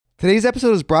Today's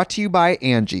episode is brought to you by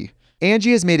Angie.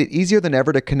 Angie has made it easier than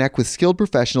ever to connect with skilled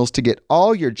professionals to get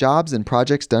all your jobs and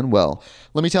projects done well.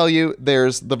 Let me tell you,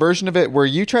 there's the version of it where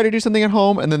you try to do something at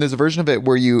home, and then there's a version of it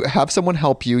where you have someone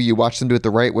help you, you watch them do it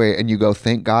the right way, and you go,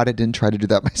 thank God I didn't try to do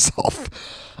that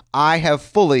myself. I have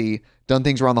fully done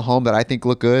things around the home that I think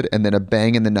look good, and then a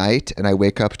bang in the night, and I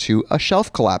wake up to a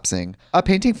shelf collapsing, a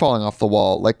painting falling off the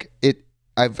wall.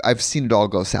 I've seen it all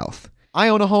go south. I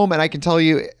own a home, and I can tell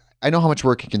you, I know how much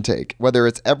work it can take. Whether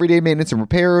it's everyday maintenance and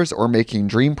repairs or making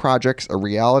dream projects a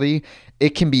reality,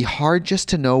 it can be hard just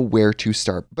to know where to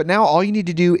start. But now all you need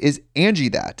to do is Angie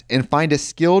that and find a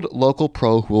skilled local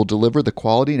pro who will deliver the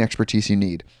quality and expertise you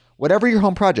need. Whatever your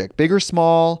home project, big or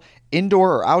small,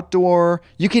 indoor or outdoor,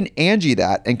 you can Angie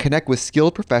that and connect with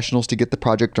skilled professionals to get the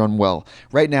project done well.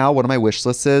 Right now, one of my wish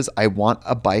lists is I want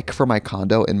a bike for my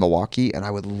condo in Milwaukee, and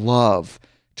I would love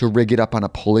to rig it up on a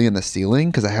pulley in the ceiling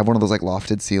because I have one of those like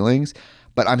lofted ceilings,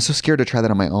 but I'm so scared to try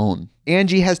that on my own.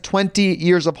 Angie has 20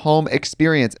 years of home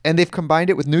experience, and they've combined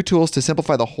it with new tools to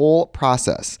simplify the whole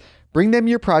process. Bring them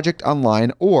your project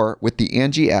online or with the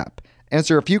Angie app.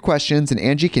 Answer a few questions and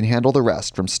Angie can handle the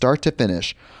rest from start to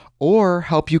finish, or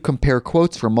help you compare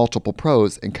quotes from multiple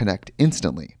pros and connect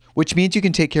instantly, which means you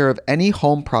can take care of any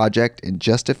home project in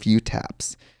just a few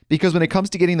taps. Because when it comes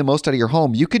to getting the most out of your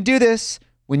home, you can do this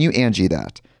when you Angie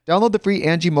that. Download the free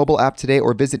Angie mobile app today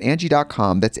or visit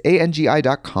Angie.com. That's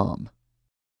ANGI.com.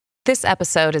 This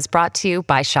episode is brought to you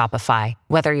by Shopify.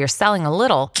 Whether you're selling a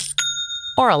little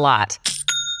or a lot,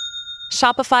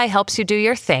 Shopify helps you do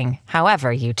your thing,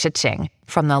 however you cha-ching.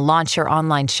 From the launch your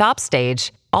online shop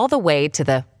stage, all the way to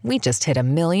the we just hit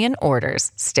 1 million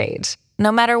orders stage.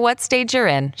 No matter what stage you're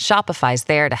in, Shopify's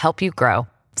there to help you grow.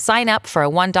 Sign up for a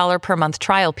 $1 per month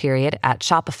trial period at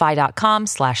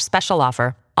shopify.com/special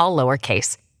offer, all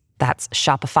lowercase. That's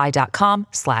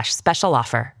shopify.com/special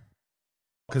offer.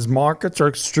 Because markets are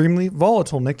extremely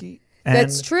volatile, Nikki. And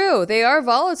that's true. They are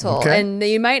volatile. Okay. And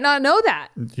you might not know that.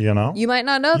 You know? You might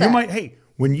not know that. Hey,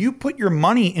 when you put your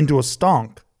money into a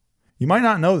stonk, you might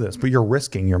not know this, but you're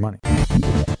risking your money.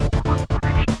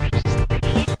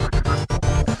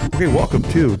 Okay, welcome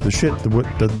to the Shit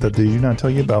That They Do Not Tell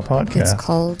You About podcast. It's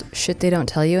called Shit They Don't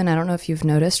Tell You, and I don't know if you've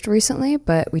noticed recently,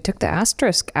 but we took the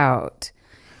asterisk out.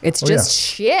 It's just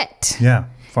shit. Yeah,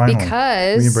 finally.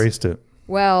 Because we embraced it.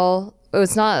 Well,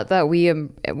 it's not that we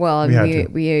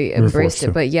embraced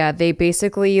it, but yeah, they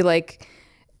basically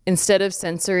instead of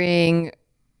censoring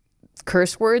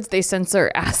curse words, they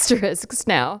censor asterisks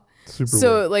now.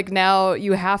 So weird. Now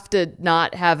you have to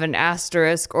not have an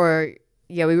asterisk or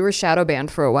we were shadow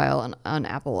banned for a while on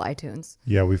Apple iTunes.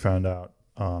 Yeah, we found out.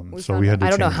 We had to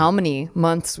I don't know how many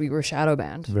months we were shadow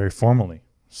banned. Very formally.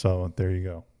 So there you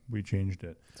go. We changed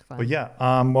it. But yeah,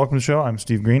 welcome to the show. I'm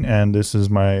Steve Green, and this is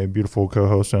my beautiful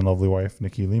co-host and lovely wife,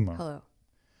 Nikki Lima. Hello.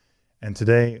 And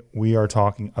today we are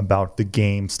talking about the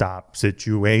GameStop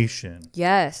situation.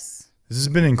 Yes. This has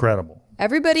been incredible.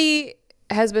 Everybody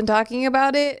has been talking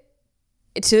about it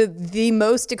to the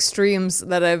most extremes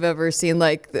that I've ever seen,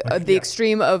 the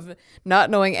extreme of not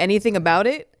knowing anything about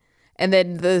it, and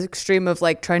then the extreme of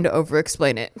trying to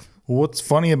over-explain it. What's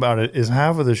funny about it is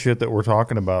half of the shit that we're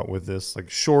talking about with this,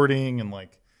 shorting and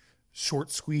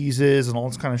short squeezes and all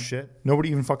this kind of shit, nobody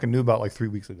even fucking knew about 3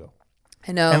 weeks ago.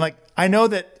 I know. And I know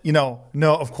that, no,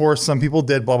 of course, some people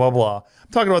did, blah, blah, blah.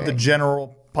 I'm talking about the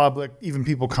general public, even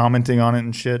people commenting on it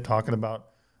and shit, talking about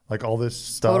all this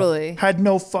stuff. Totally. Had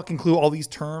no fucking clue. All these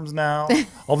terms now,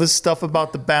 all this stuff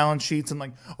about the balance sheets and we're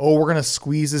going to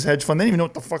squeeze this hedge fund. They didn't even know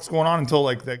what the fuck's going on until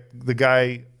the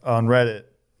guy on Reddit.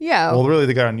 Yeah. Well, really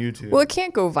the guy on YouTube. Well, it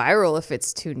can't go viral if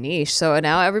it's too niche. So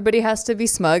now everybody has to be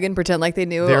smug and pretend like they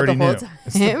knew it the whole time.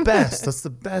 It's the best. That's the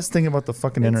best thing about the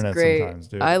fucking internet sometimes,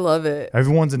 dude. I love it.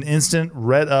 Everyone's an instant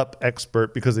read up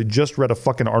expert because they just read a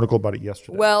fucking article about it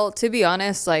yesterday. Well, to be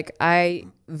honest, I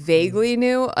vaguely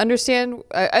understood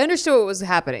what was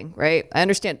happening, right? I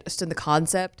understood the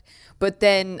concept, but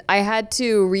then I had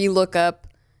to relook up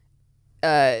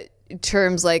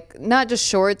terms not just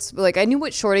shorts, but I knew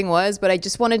what shorting was, but I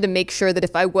just wanted to make sure that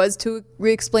if I was to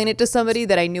re-explain it to somebody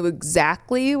that I knew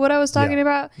exactly what I was talking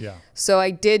about. Yeah. So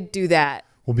I did do that.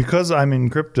 Well, because I'm in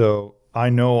crypto, I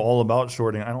know all about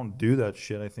shorting. I don't do that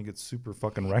shit. I think it's super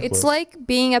fucking reckless. It's like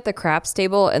being at the craps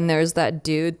table and there's that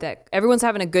dude that everyone's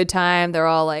having a good time. They're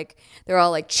all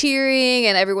cheering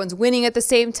and everyone's winning at the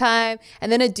same time. And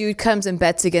then a dude comes and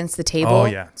bets against the table. Oh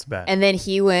yeah, it's bad. And then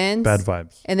he wins. Bad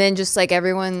vibes. And then just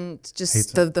everyone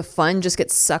just the fun just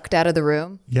gets sucked out of the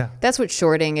room. Yeah. That's what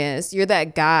shorting is. You're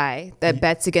that guy that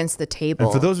bets against the table.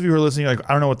 And for those of you who are listening, I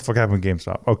don't know what the fuck happened with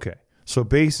GameStop. Okay. So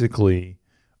basically,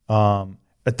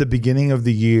 at the beginning of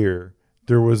the year,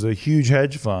 there was a huge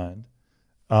hedge fund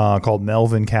called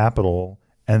Melvin Capital,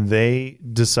 and they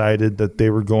decided that they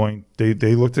were going.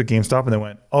 They looked at GameStop and they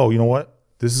went, "Oh, you know what?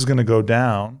 This is going to go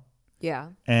down.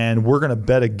 Yeah. And we're going to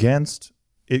bet against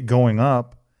it going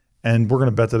up, and we're going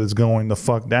to bet that it's going the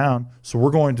fuck down. So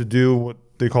we're going to do what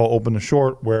they call open to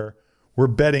short, where we're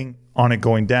betting on it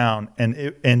going down,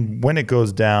 and when it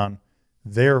goes down,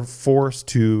 they're forced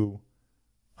to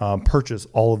purchase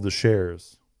all of the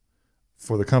shares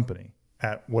for the company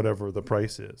at whatever the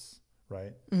price is,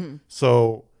 right? Mm-hmm.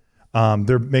 So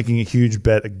they're making a huge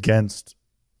bet against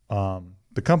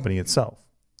the company itself.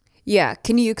 Yeah.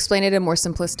 Can you explain it in more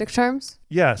simplistic terms?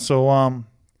 Yeah. So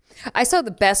I saw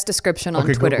the best description on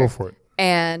Twitter. Go for it.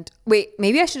 And wait,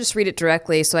 maybe I should just read it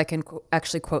directly so I can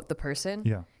actually quote the person.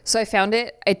 Yeah. So I found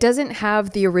it. It doesn't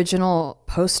have the original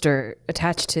poster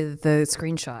attached to the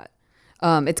screenshot.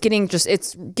 It's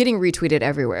getting retweeted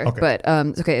everywhere. Okay. But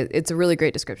okay, it's a really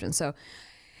great description. So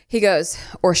he goes,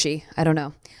 or she, I don't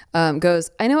know, goes,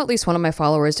 I know at least one of my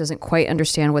followers doesn't quite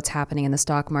understand what's happening in the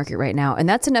stock market right now. And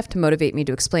that's enough to motivate me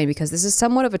to explain, because this is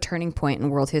somewhat of a turning point in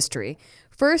world history.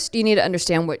 First, you need to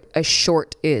understand what a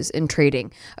short is in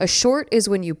trading. A short is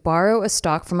when you borrow a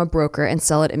stock from a broker and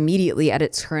sell it immediately at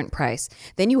its current price.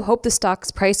 Then you hope the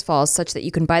stock's price falls such that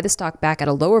you can buy the stock back at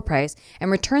a lower price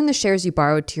and return the shares you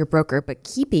borrowed to your broker, but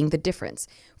keeping the difference.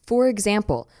 For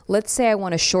example, let's say I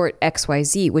want to short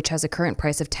XYZ, which has a current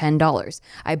price of $10.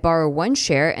 I borrow one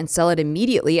share and sell it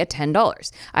immediately at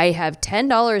 $10. I have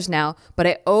 $10 now, but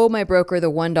I owe my broker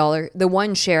the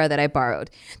one share that I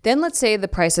borrowed. Then let's say the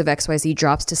price of XYZ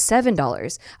drops to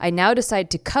 $7. I now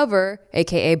decide to cover,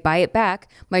 aka buy it back,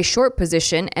 my short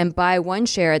position and buy one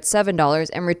share at $7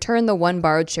 and return the one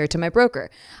borrowed share to my broker.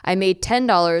 I made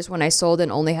 $10 when I sold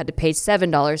and only had to pay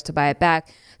 $7 to buy it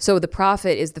back. So the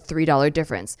profit is the $3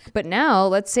 difference. But now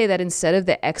let's say that instead of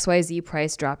the XYZ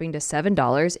price dropping to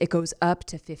 $7, it goes up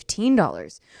to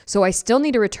 $15. So I still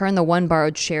need to return the one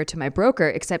borrowed share to my broker,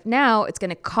 except now it's going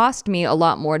to cost me a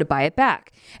lot more to buy it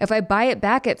back. If I buy it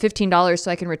back at $15 so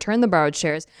I can return the borrowed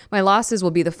shares, my losses will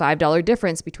be the $5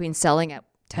 difference between selling at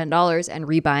 $10 and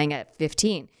rebuying at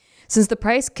 $15. Since the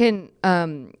price can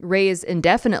raise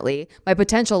indefinitely, my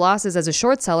potential losses as a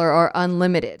short seller are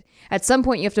unlimited. At some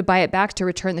point, you have to buy it back to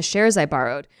return the shares I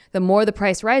borrowed. The more the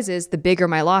price rises, the bigger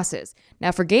my losses.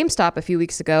 Now, for GameStop a few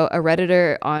weeks ago, a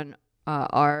Redditor on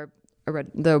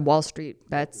the Wall Street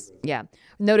Bets,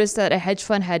 noticed that a hedge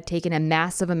fund had taken a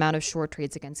massive amount of short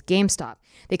trades against GameStop.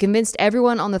 They convinced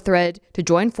everyone on the thread to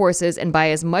join forces and buy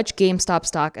as much GameStop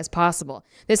stock as possible.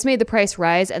 This made the price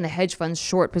rise and the hedge fund's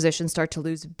short positions start to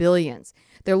lose billions.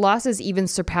 Their losses even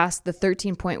surpassed the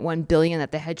 $13.1 billion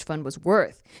that the hedge fund was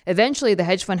worth. Eventually, the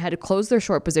hedge fund had to close their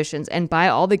short positions and buy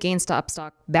all the GameStop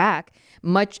stock back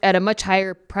at a much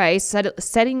higher price,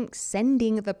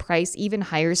 sending the price even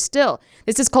higher still.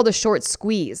 This is called a short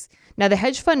squeeze. Now, the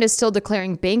hedge fund is still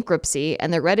declaring bankruptcy,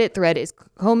 and the Reddit thread is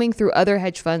combing through other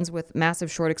hedge funds with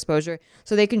massive short exposure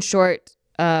so they can short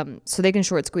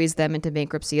squeeze them into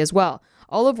bankruptcy as well.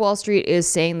 All of Wall Street is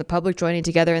saying the public joining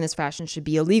together in this fashion should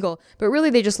be illegal, but really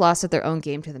they just lost at their own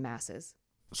game to the masses.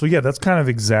 So yeah, that's kind of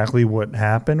exactly what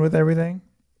happened with everything.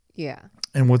 Yeah.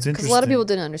 And what's interesting, because a lot of people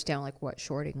didn't understand like what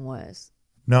shorting was.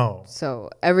 No. So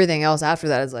everything else after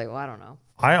that is like, well, I don't know.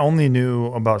 I only knew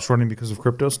about shorting because of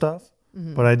crypto stuff,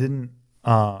 but I didn't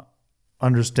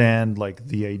understand like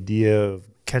the idea of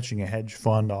catching a hedge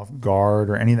fund off guard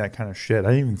or any of that kind of shit. I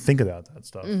didn't even think about that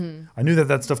stuff. I knew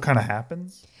that stuff kind of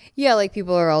happens. Yeah, like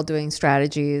people are all doing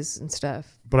strategies and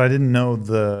stuff. But I didn't know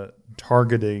the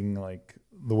targeting, like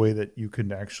the way that you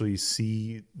could actually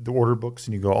see the order books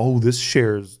and you go, oh, this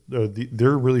shares,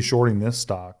 they're really shorting this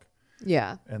stock.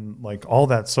 Yeah. And like all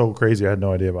that's so crazy. I had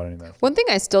no idea about any of that. One thing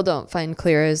I still don't find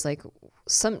clear is like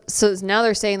so now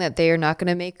they're saying that they are not going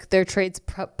to make their trades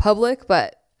public,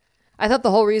 but I thought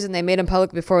the whole reason they made them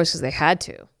public before was because they had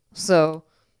to. So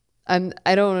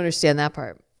I don't understand that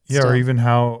part. Yeah, still. or even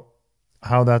how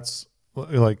that's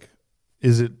like,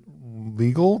 is it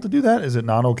legal to do that? Is it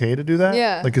not okay to do that?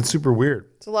 Yeah, like it's super weird.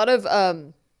 It's a lot of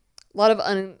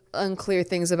unclear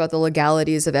things about the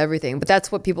legalities of everything, but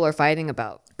that's what people are fighting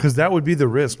about. Because that would be the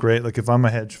risk, right? Like if I'm a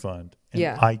hedge fund and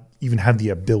I even have the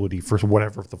ability for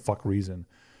whatever the fuck reason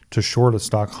to short a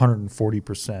stock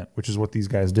 140%, which is what these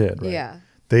guys did, right? Yeah.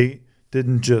 They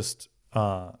didn't just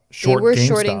short GameStop. They were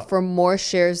shorting for more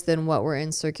shares than what were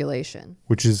in circulation.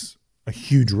 Which is a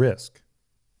huge risk.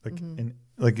 Like, and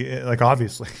like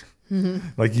obviously.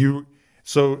 Like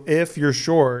so if you're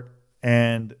short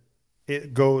and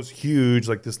it goes huge,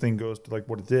 like this thing goes to like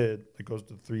what it did, it goes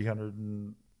to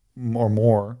 300 or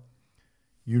more,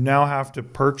 you now have to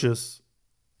purchase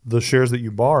the shares that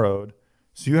you borrowed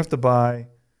So you have to buy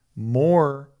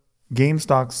more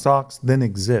GameStop stocks than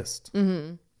exist.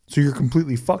 Mm-hmm. So you're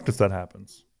completely fucked if that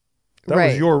happens. That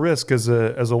was your risk as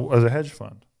a hedge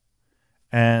fund.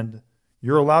 And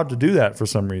you're allowed to do that for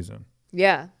some reason.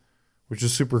 Yeah. Which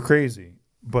is super crazy.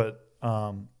 But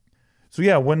so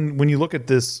yeah, when you look at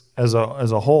this as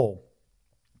a whole,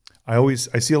 I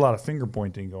see a lot of finger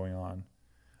pointing going on.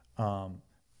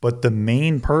 But the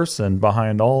main person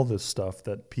behind all this stuff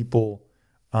that people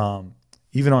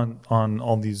even on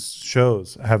all these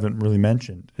shows haven't really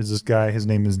mentioned is this guy. His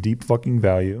name is Deep Fucking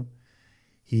Value.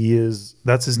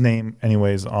 That's his name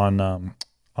anyways on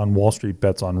Wall Street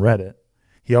Bets on Reddit.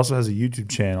 He also has a YouTube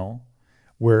channel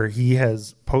where he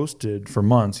has posted for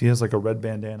months. He has like a red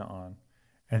bandana on,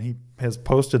 and he has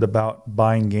posted about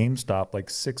buying GameStop like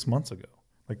 6 months ago.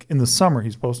 Like in the summer,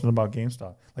 he's posting about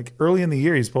GameStop. Like early in the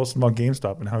year, he's posting about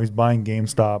GameStop and how he's buying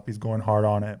GameStop. He's going hard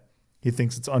on it. He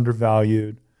thinks it's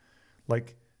undervalued.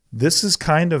 Like this is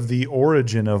kind of the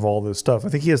origin of all this stuff. I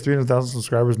think he has 300,000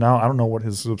 subscribers now. I don't know what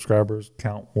his subscribers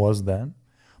count was then,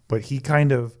 but he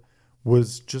kind of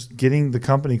was just getting the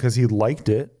company because he liked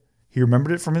it. He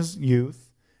remembered it from his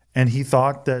youth, and he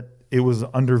thought that it was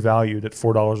undervalued at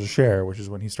 $4 a share, which is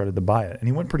when he started to buy it. And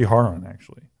he went pretty hard on it,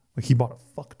 actually. Like he bought a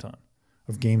fuck ton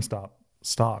of GameStop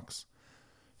stocks.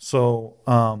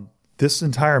 So this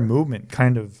entire movement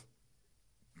kind of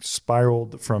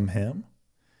spiraled from him.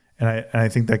 And I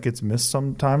think that gets missed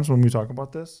sometimes when we talk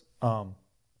about this,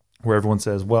 where everyone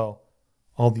says, well,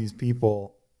 all these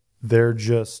people, they're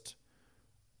just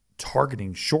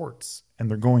targeting shorts and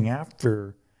they're going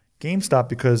after GameStop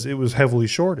because it was heavily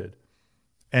shorted.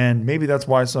 And maybe that's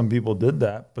why some people did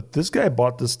that. But this guy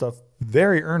bought this stuff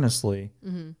very earnestly,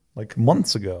 like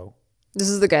months ago. This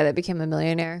is the guy that became a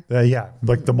millionaire. Yeah,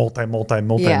 like the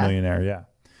multi-millionaire. Yeah.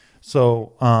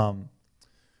 So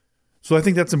I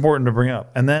think that's important to bring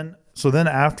up. And then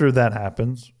after that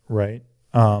happens, right?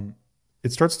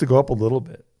 It starts to go up a little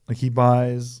bit. Like he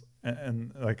buys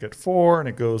and like at 4 and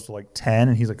it goes to like 10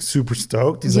 and he's like super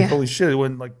stoked. He's like, holy shit, it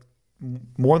went like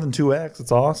more than 2x.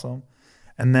 It's awesome.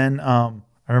 And then I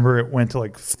remember it went to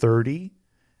like 30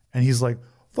 and he's like,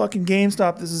 fucking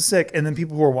GameStop, this is sick. And then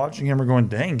people who are watching him are going,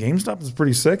 dang, GameStop is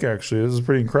pretty sick, actually. This is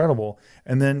pretty incredible.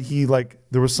 And then he like,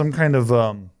 there was some kind of,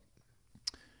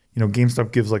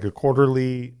 GameStop gives like a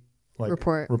quarterly like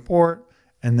report.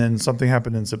 And then something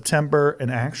happened in September.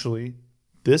 And actually,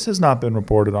 this has not been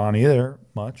reported on either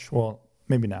much. Well,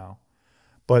 maybe now.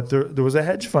 But there was a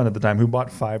hedge fund at the time who bought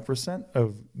 5%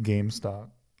 of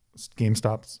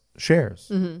GameStop's shares.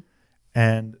 Mm-hmm.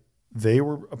 And they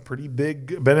were a pretty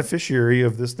big beneficiary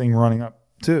of this thing running up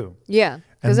too. Yeah,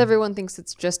 because everyone thinks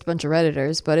it's just a bunch of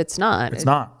Redditors, but it's not. It's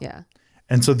not. Yeah.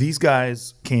 And so these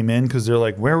guys came in because they're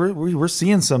like, we're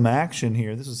seeing some action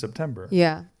here. This is September.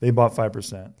 Yeah. They bought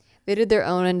 5%. They did their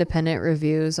own independent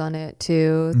reviews on it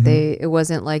too. Mm-hmm. It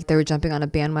wasn't like they were jumping on a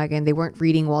bandwagon. They weren't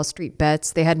reading Wall Street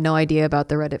Bets. They had no idea about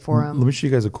the Reddit forum. Let me show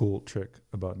you guys a cool trick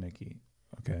about Nikki.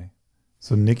 Okay.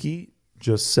 So Nikki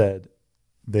just said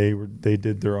they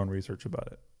did their own research about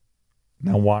it.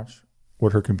 Now watch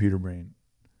what her computer brain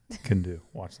can do.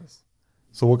 Watch this.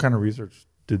 So what kind of research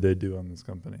did they do on this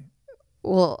company?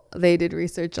 Well, they did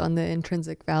research on the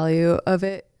intrinsic value of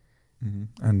it.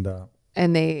 Mm-hmm.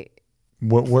 And they...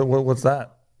 What's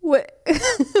that? What?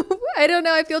 I don't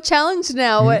know. I feel challenged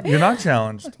now. What? You're not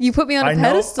challenged. You put me on a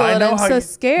pedestal and I'm so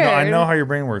scared. No, I know how your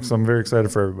brain works. So I'm very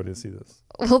excited for everybody to see this.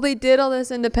 Well, they did all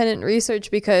this independent research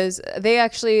because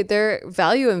they're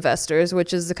value investors,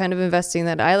 which is the kind of investing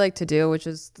that I like to do, which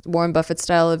is Warren Buffett's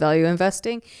style of value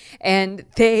investing. And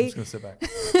I'm just going to sit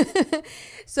back.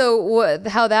 So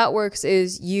how that works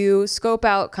is you scope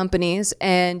out companies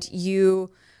and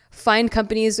you find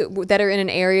companies that are in an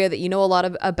area that you know a lot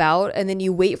about, and then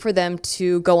you wait for them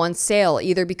to go on sale,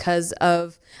 either because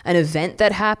of an event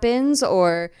that happens,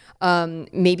 or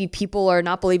maybe people are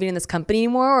not believing in this company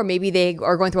anymore, or maybe they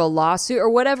are going through a lawsuit or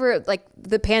whatever. Like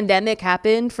the pandemic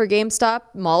happened for GameStop,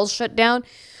 malls shut down.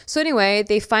 So anyway,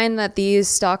 they find that these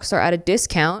stocks are at a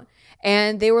discount,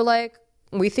 and they were like,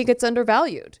 we think it's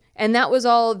undervalued. And that was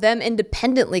all them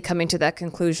independently coming to that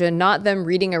conclusion, not them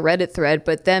reading a Reddit thread,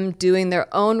 but them doing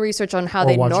their own research on how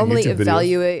they normally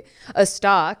evaluate a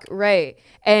stock. Right.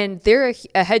 And they're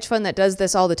a hedge fund that does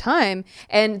this all the time.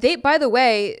 And by the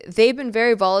way, they've been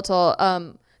very volatile.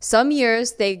 Some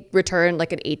years they return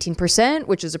like an 18%,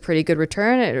 which is a pretty good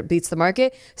return. It beats the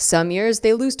market. Some years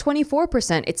they lose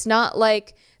 24%. It's not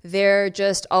like they're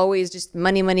just always just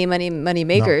money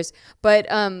makers.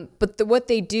 No. But what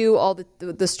they do, all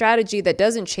the strategy that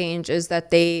doesn't change is that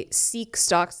they seek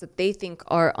stocks that they think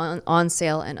are on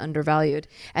sale and undervalued,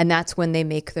 and that's when they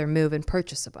make their move and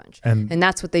purchase a bunch. And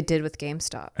that's what they did with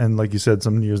GameStop. And like you said,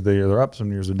 some years they're up,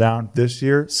 some years are down. This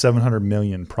year, $700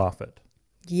 million profit.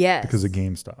 Yes. Because of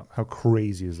GameStop. How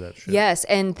crazy is that shit? Yes,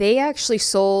 and they actually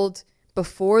sold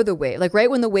before the wave, like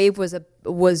right when the wave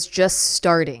was just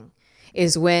starting,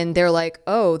 is when they're like,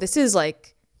 oh, this is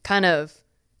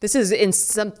in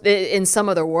some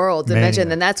other world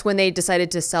dimension, and that's when they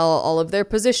decided to sell all of their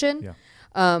position.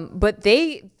 Yeah. But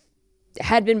they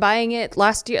had been buying it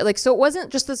last year, like, so it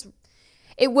wasn't just this.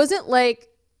 It wasn't like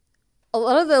a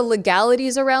lot of the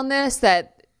legalities around this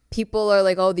that people are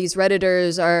like, oh, these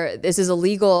Redditors this is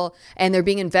illegal and they're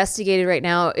being investigated right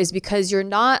now, is because you're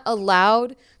not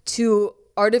allowed to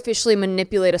artificially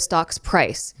manipulate a stock's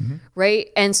price, right?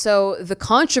 And so the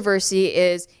controversy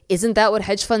isn't that what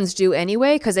hedge funds do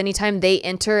anyway? Because anytime they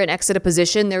enter and exit a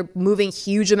position, they're moving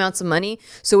huge amounts of money.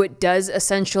 So it does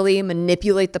essentially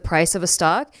manipulate the price of a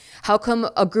stock. How come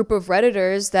a group of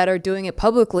Redditors that are doing it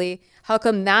publicly, how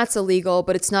come that's illegal,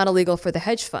 but it's not illegal for the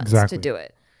hedge funds to do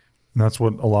it? And that's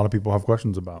what a lot of people have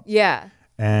questions about. Yeah.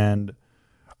 And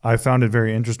I found it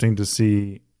very interesting to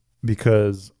see,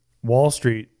 because Wall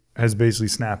Street has basically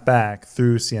snapped back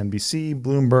through CNBC,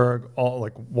 Bloomberg, all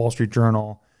like Wall Street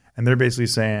Journal. And they're basically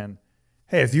saying,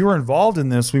 hey, if you were involved in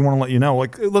this, we want to let you know.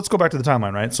 Like, let's go back to the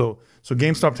timeline, right? So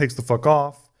GameStop takes the fuck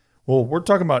off. Well, we're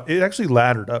talking about, it actually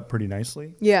laddered up pretty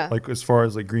nicely. Yeah. Like as far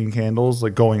as like green candles,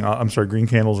 like going up. I'm sorry, green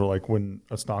candles are like when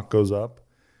a stock goes up.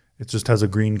 It just has a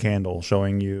green candle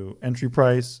showing you entry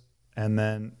price, and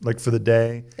then like for the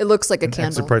day, it looks like a candle.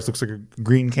 Exit price looks like a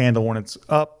green candle when it's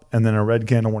up, and then a red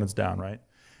candle when it's down, right?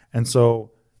 And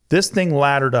so this thing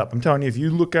laddered up. I'm telling you, if you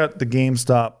look at the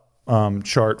GameStop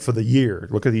chart for the year,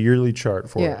 look at the yearly chart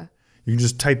for it. You can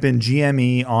just type in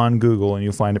GME on Google and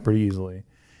you'll find it pretty easily.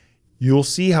 You'll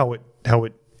see how it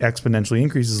exponentially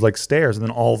increases like stairs, and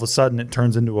then all of a sudden it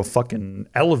turns into a fucking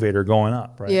elevator going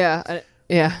up, right? Yeah.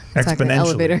 Yeah. Exponentially. Like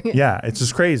elevator. Yeah. It's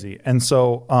just crazy. And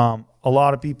so a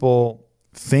lot of people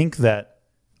think that,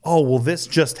 oh, well, this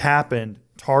just happened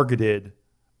targeted.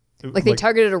 Like they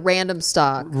targeted a random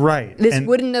stock. Right. This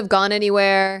wouldn't have gone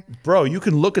anywhere. Bro, you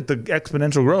can look at the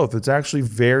exponential growth. It's actually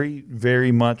very,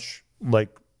 very much like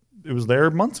it was there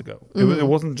months ago. It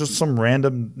wasn't just some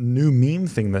random new meme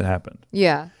thing that happened.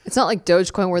 Yeah. It's not like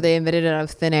Dogecoin where they invented it out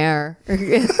of thin air.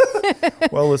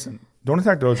 Well, listen. Don't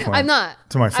attack Dogecoin. I'm not.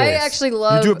 To my face. I actually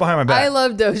love. You do it behind my back. I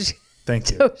love Dogecoin.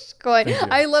 Thank you. Dogecoin. Thank you.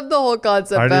 I love the whole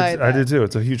concept behind that. I do too.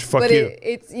 It's a huge fuck you.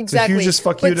 It's exactly. It's a hugest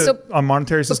fuck you to a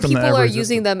monetary system. But people are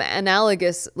using them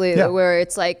analogously, where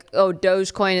it's like, oh,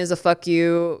 Dogecoin is a fuck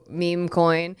you meme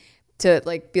coin, to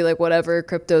like be like, whatever,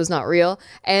 crypto's not real.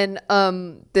 And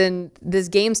then this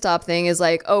GameStop thing is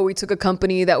like, oh, we took a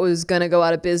company that was gonna go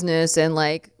out of business and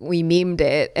like we memed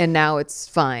it and now it's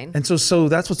fine. And so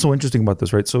that's what's so interesting about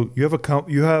this, right? So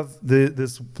you have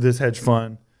this hedge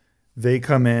fund. They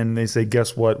come in, they say,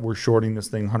 guess what? We're shorting this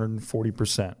thing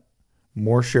 140%.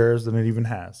 More shares than it even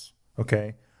has.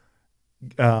 Okay.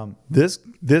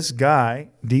 This guy,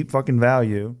 Deep Fucking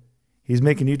Value, he's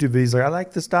making YouTube videos like, I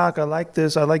like the stock, I like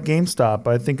this, I like GameStop,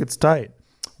 I think it's tight.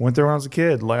 Went there when I was a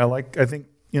kid. I think,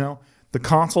 the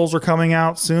consoles are coming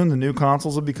out soon. The new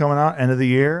consoles will be coming out end of the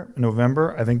year, in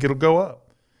November. I think it'll go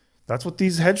up. That's what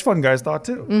these hedge fund guys thought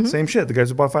too. Mm-hmm. Same shit. The guys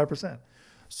who bought 5%.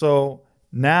 So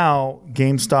now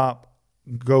GameStop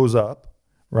goes up,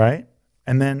 right?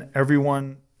 And then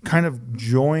everyone kind of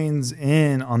joins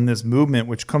in on this movement,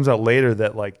 which comes out later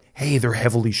that like, hey, they're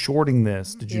heavily shorting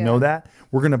this. Did you know that?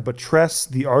 We're going to buttress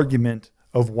the argument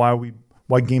of why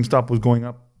GameStop was going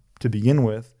up to begin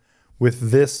with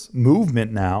this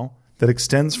movement now that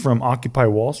extends from Occupy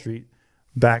Wall Street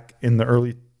back in the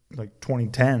early like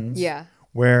 2010s. Yeah.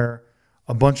 Where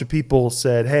a bunch of people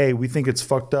said, hey, we think it's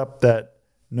fucked up that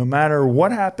no matter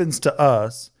what happens to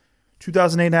us,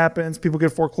 2008 happens, people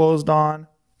get foreclosed on.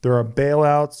 There are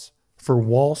bailouts for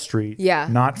Wall Street,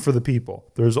 not for the people.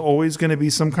 There's always going to be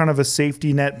some kind of a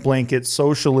safety net blanket,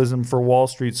 socialism for Wall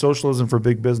Street, socialism for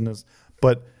big business,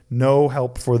 but no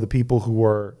help for the people who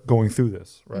are going through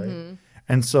this, right? Mm-hmm.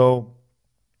 And so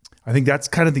I think that's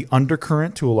kind of the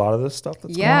undercurrent to a lot of this stuff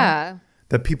that's going on.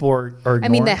 That people are ignoring. I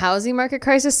mean, the housing market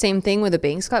crisis, same thing when the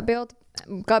banks got bailed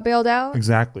out.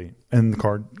 Exactly. And the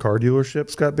car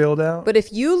dealerships got bailed out. But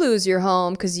if you lose your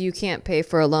home because you can't pay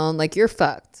for a loan, like you're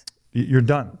fucked. You're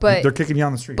done. But they're kicking you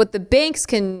on the street. But the banks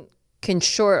can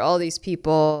short all these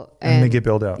people. And they get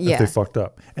bailed out if they fucked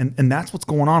up. And that's what's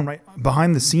going on right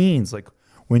behind the scenes. Like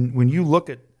when you look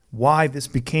at why this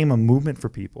became a movement for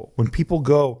people. When people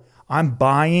go, I'm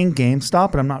buying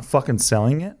GameStop and I'm not fucking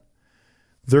selling it,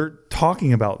 they're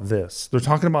talking about this. They're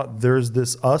talking about there's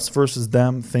this us versus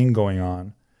them thing going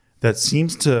on that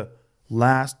seems to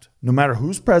last no matter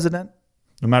who's president,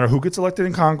 no matter who gets elected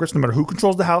in Congress, no matter who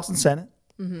controls the House and Senate.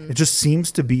 It just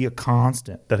seems to be a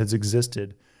constant that has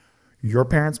existed. Your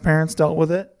parents dealt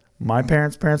with it. My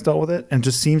parents dealt with it. And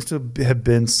just seems to have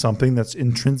been something that's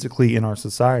intrinsically in our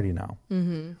society now,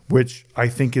 which I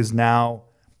think is now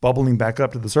bubbling back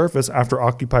up to the surface after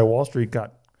Occupy Wall Street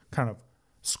got kind of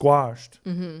squashed.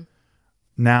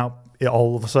 Now,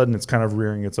 all of a sudden, it's kind of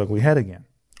rearing its ugly head again.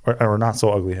 Or not so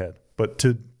ugly head, but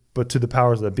to the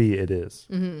powers that be, it is,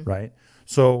 right?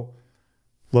 So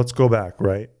let's go back,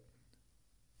 right?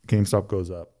 GameStop goes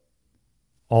up.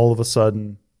 All of a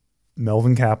sudden,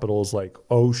 Melvin Capital is like,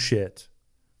 oh shit,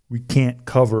 we can't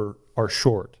cover our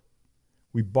short.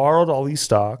 We borrowed all these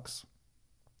stocks.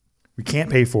 We can't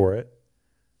pay for it.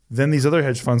 Then these other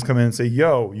hedge funds come in and say,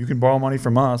 yo, you can borrow money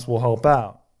from us. We'll help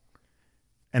out.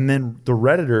 And then the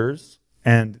Redditors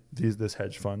and this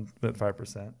hedge fund at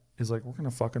 5% is like, we're going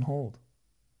to fucking hold.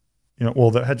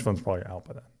 Well, the hedge fund's probably out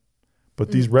by then. But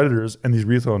these Redditors and these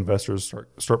retail investors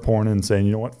start pouring in and saying,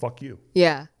 you know what, fuck you.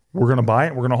 Yeah. We're going to buy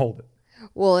it. We're going to hold it.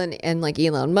 Well, and like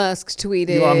Elon Musk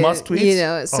tweeted. Elon Musk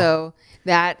tweets? So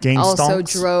that Game also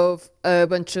stonks. drove a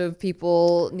bunch of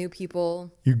new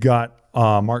people. You got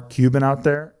Mark Cuban out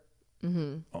there,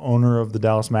 owner of the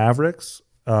Dallas Mavericks.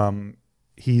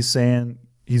 He's saying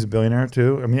he's a billionaire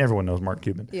too. I mean, everyone knows Mark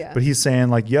Cuban. Yeah. But he's saying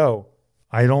like, yo,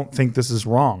 I don't think this is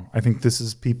wrong. I think this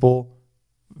is people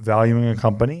valuing a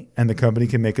company, and the company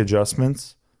can make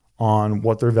adjustments on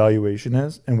what their valuation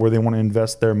is and where they want to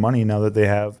invest their money now that they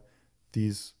have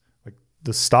these, like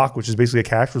the stock, which is basically a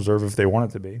cash reserve if they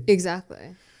want it to be.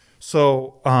 Exactly.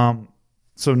 So,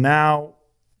 so now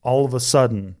all of a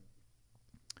sudden,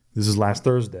 this is last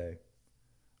Thursday.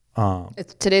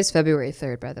 Today's February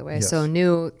 3rd, by the way. Yes. So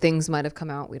new things might have come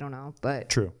out. We don't know, but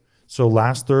True. So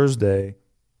last Thursday,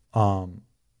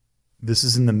 this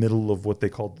is in the middle of what they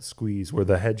called the squeeze, where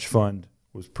the hedge fund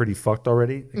was pretty fucked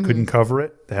already. They couldn't cover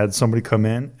it. They had somebody come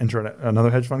in and another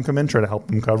hedge fund come in, try to help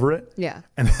them cover it. Yeah.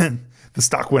 And then the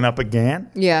stock went up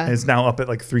again. Yeah. And it's now up at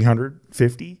like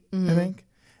 350, I think.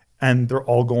 And they're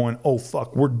all going, oh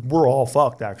fuck, we're all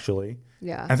fucked actually.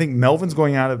 Yeah. I think Melvin's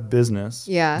going out of business.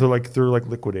 Yeah. They're like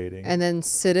liquidating. And then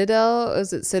Citadel,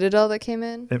 was it Citadel that came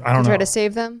in? I don't know. Try to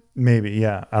save them? Maybe,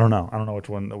 yeah. I don't know. I don't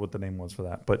know what the name was for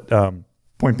that. But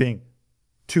point being,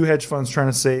 2 hedge funds trying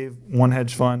to save 1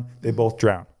 hedge fund, they both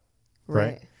drown.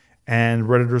 Right? And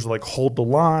Redditors are like, hold the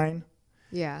line.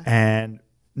 Yeah. And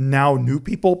now new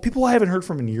people I haven't heard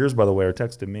from in years, by the way, are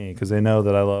texting me because they know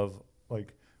that I love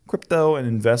like crypto and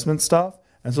investment stuff.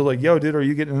 And so like, yo, dude, are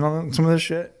you getting in on some of this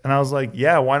shit? And I was like,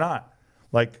 yeah, why not?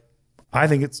 Like, I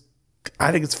think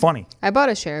it's funny. I bought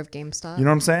a share of GameStop. You know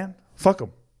what I'm saying? Fuck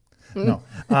them. No.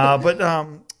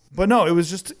 But no, it was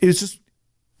just,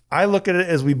 I look at it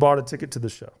as we bought a ticket to the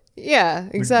show. Yeah,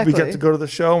 exactly. We got to go to the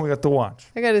show and we got to watch.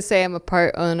 I got to say I'm a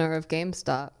part owner of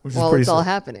GameStop while it's all sick.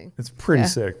 happening. It's pretty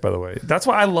sick, by the way. That's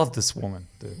why I love this woman,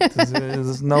 dude.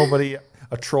 There's nobody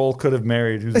a troll could have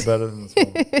married who's better than this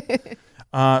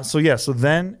woman. So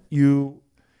then you,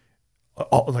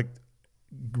 like,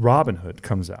 Robinhood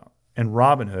comes out. And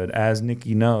Robinhood, as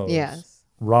Nikki knows, yes.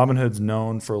 Robinhood's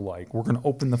known for like, we're going to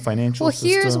open the financial system.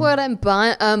 Well, here's what I'm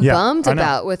bummed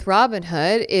about with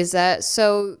Robinhood is that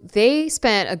so they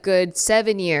spent a good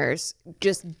 7 years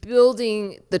just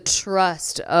building the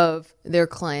trust of their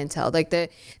clientele. Like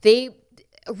they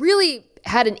really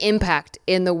had an impact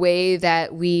in the way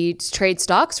that we trade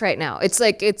stocks right now. It's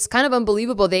like, it's kind of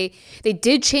unbelievable. They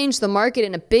did change the market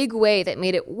in a big way that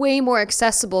made it way more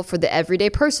accessible for the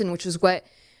everyday person, which is what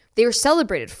they were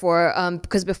celebrated for,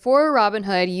 because before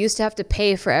Robinhood, you used to have to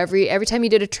pay for every time you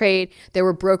did a trade, there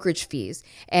were brokerage fees.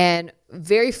 And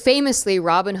very famously,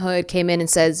 Robinhood came in and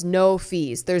says, no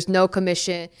fees. There's no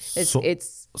commission. So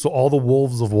all the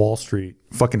wolves of Wall Street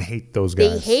fucking hate those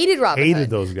guys. They hated Robinhood. Hated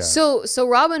those guys. So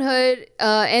Robinhood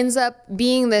ends up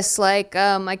being this like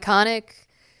iconic.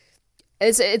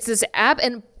 It's this app,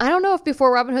 and I don't know if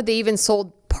before Robinhood they even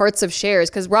sold parts of shares,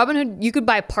 because Robinhood you could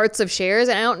buy parts of shares,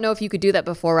 and I don't know if you could do that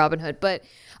before Robinhood. But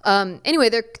anyway,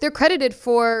 they're credited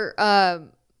for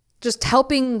just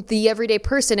helping the everyday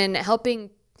person and helping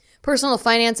personal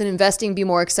finance and investing be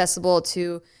more accessible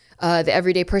to the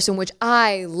everyday person, which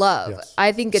I love. Yes.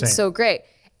 I think it's so great.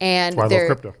 And That's why I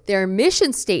love crypto. Their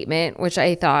mission statement, which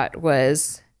I thought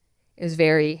is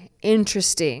very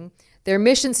interesting. Their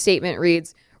mission statement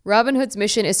reads, Robinhood's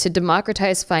mission is to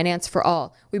democratize finance for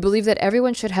all. We believe that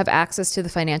everyone should have access to the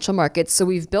financial markets, so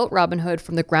we've built Robinhood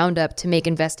from the ground up to make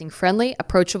investing friendly,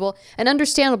 approachable, and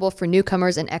understandable for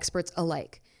newcomers and experts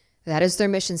alike. That is their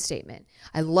mission statement.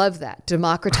 I love that.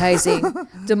 Democratizing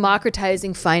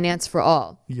finance for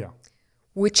all. Yeah.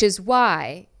 Which is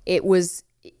why it was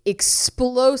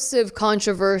explosive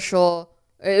controversy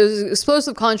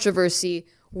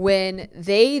when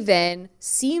they then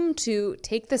seemed to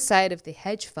take the side of the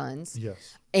hedge funds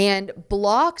and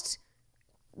blocked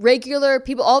regular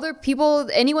people,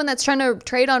 anyone that's trying to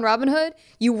trade on Robinhood.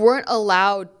 You weren't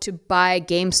allowed to buy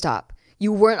GameStop.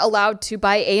 You weren't allowed to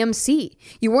buy AMC.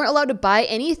 You weren't allowed to buy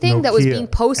anything that was being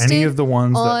posted any of the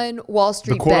ones on Wall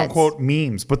Street the quote-unquote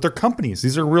memes, but they're companies.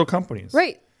 These are real companies.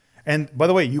 Right. And by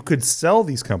the way, you could sell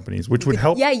these companies, which would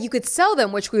help. Yeah, you could sell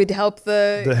them, which would help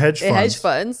the hedge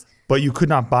funds. But you could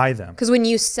not buy them. Because when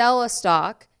you sell a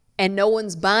stock and no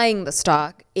one's buying the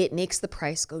stock, it makes the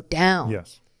price go down.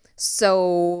 Yes.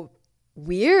 So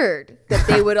weird that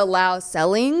they would allow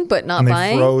selling but not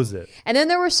buying. And they froze it. And then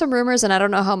there were some rumors, and I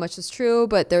don't know how much is true,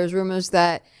 but there's rumors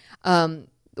that one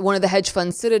of the hedge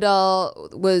funds, Citadel,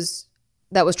 was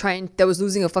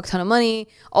losing a fuck ton of money,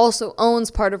 also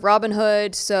owns part of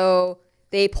Robinhood. So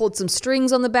they pulled some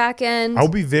strings on the back end. I'll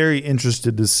be very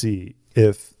interested to see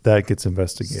if that gets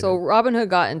investigated. So Robinhood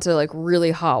got into like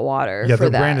really hot water. Yeah, for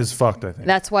their that. brand is fucked, I think.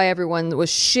 That's why everyone was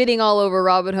shitting all over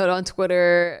Robinhood on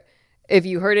Twitter. If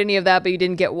you heard any of that, but you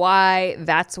didn't get why,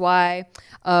 that's why.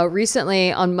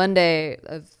 Recently on Monday,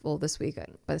 this week,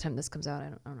 by the time this comes out,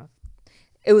 I don't know.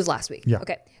 It was last week. Yeah.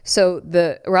 Okay. So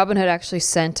the Robinhood actually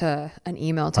sent an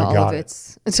email to all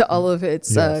of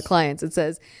its clients. It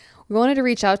says, "We wanted to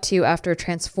reach out to you after a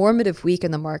transformative week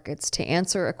in the markets to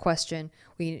answer a question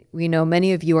we know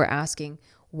many of you are asking.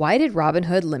 Why did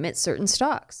Robinhood limit certain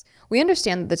stocks? We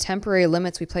understand that the temporary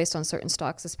limits we placed on certain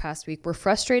stocks this past week were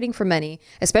frustrating for many,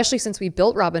 especially since we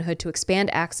built Robinhood to expand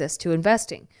access to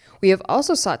investing. We have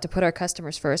also sought to put our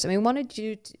customers first, and we wanted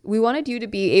you to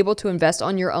be able to invest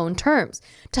on your own terms.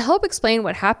 To help explain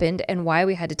what happened and why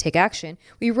we had to take action,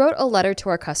 we wrote a letter to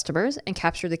our customers and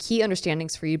captured the key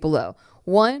understandings for you below.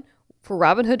 1. For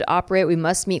Robinhood to operate, we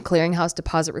must meet clearinghouse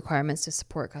deposit requirements to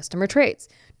support customer trades.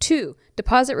 2.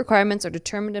 Deposit requirements are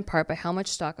determined in part by how much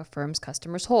stock a firm's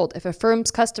customers hold. If a firm's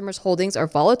customers' holdings are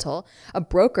volatile, a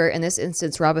broker, in this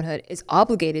instance Robinhood, is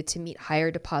obligated to meet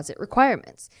higher deposit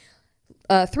requirements.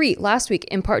 3. Last week,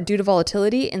 in part due to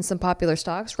volatility in some popular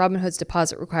stocks, Robinhood's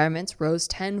deposit requirements rose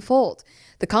tenfold.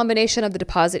 The combination of the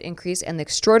deposit increase and the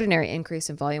extraordinary increase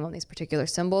in volume on these particular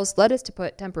symbols led us to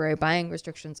put temporary buying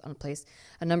restrictions on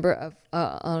a number of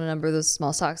those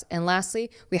small stocks. And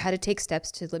lastly, we had to take steps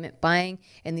to limit buying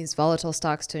in these volatile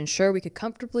stocks to ensure we could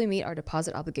comfortably meet our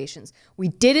deposit obligations. We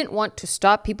didn't want to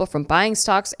stop people from buying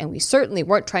stocks, and we certainly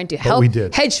weren't trying to help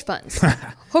hedge funds.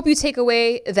 Hope you take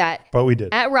away that but we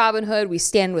did. At Robinhood, we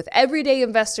stand with everyday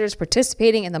investors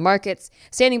participating in the markets.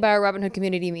 Standing by our Robinhood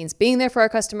community means being there for our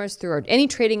customers through any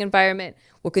trading environment.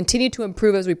 We'll continue to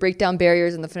improve as we break down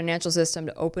barriers in the financial system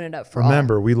to open it up for all.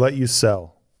 Remember, we let you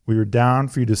sell. We were down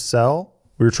for you to sell.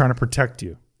 We were trying to protect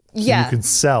you. So you could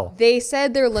sell. They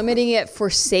said they're limiting it for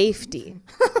safety.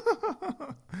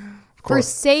 For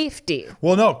safety.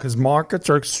 Well, no, because markets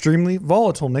are extremely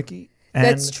volatile, Nikki. And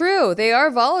that's true. They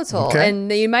are volatile. Okay. And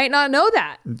you might not know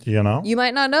that. You know? You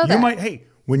might not know that. Hey,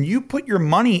 when you put your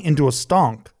money into a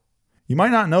stock, you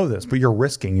might not know this, but you're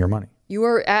risking your money. You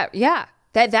are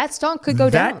that stock could go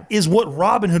down. That is what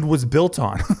Robinhood was built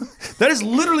on. That is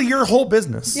literally your whole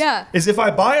business. Yeah. Is if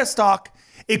I buy a stock,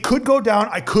 it could go down,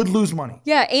 I could lose money.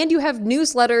 Yeah, and you have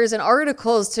newsletters and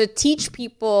articles to teach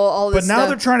people all this stuff. But now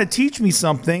they're trying to teach me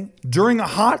something during a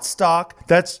hot stock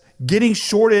that's getting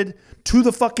shorted to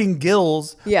the fucking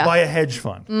gills by a hedge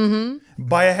fund. Mm-hmm.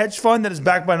 By a hedge fund that is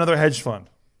backed by another hedge fund.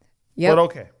 Yep. But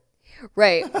okay.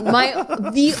 Right.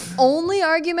 The only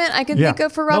argument I can think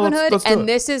of for Robinhood,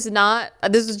 this is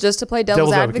just to play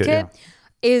devil's advocate,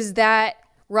 is that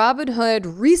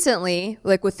Robinhood recently,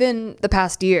 like within the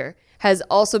past year, has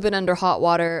also been under hot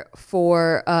water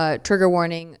for trigger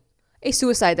warning a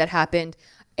suicide that happened.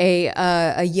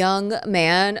 A young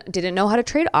man didn't know how to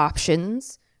trade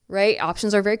options. Right?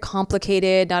 Options are very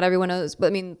complicated. Not everyone knows. But I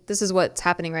mean, this is what's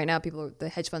happening right now. The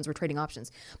hedge funds were trading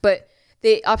options. But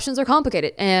the options are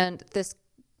complicated. And this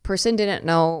person didn't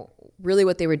know really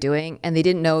what they were doing. And they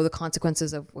didn't know the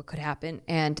consequences of what could happen.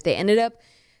 And they ended up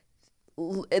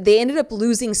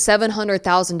losing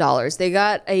 $700,000. They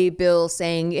got a bill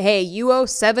saying, hey, you owe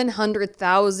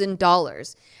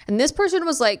 $700,000. And this person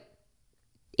was like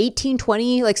 18,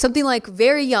 20, like something like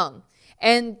very young.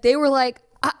 And they were like,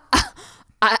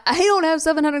 I don't have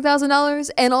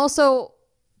 $700,000, and also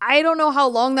I don't know how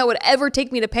long that would ever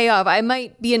take me to pay off. I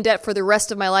might be in debt for the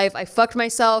rest of my life. I fucked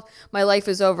myself. My life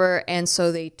is over. And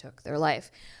so they took their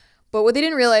life. But what they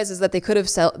didn't realize is that they could have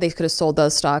sold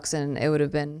those stocks and it would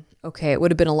have been okay. It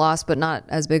would have been a loss, but not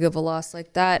as big of a loss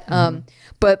like that.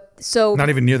 But so not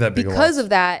even near that big. Because of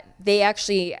that, they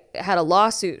actually had a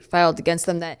lawsuit filed against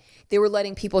them that they were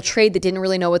letting people trade that didn't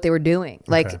really know what they were doing.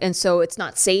 And so it's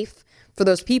not safe for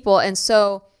those people. And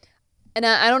so, and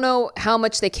I don't know how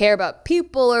much they care about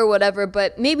people or whatever,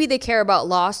 but maybe they care about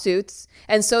lawsuits.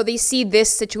 And so they see this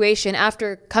situation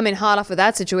after coming hot off of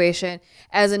that situation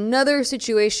as another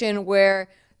situation where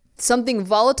something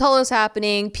volatile is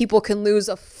happening. People can lose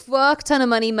a fuck ton of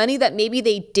money that maybe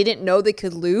they didn't know they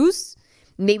could lose.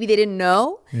 Maybe they didn't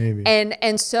know. Maybe.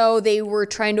 And so they were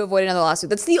trying to avoid another lawsuit.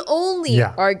 That's the only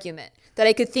argument that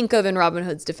I could think of in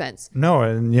Robinhood's defense. No,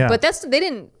 and yeah. But they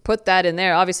didn't put that in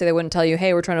there. Obviously, they wouldn't tell you,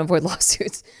 hey, we're trying to avoid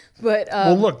lawsuits. But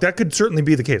well, look, that could certainly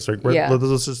be the case. Right? Yeah.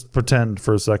 Let's just pretend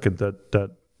for a second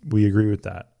that we agree with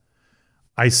that.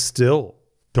 I still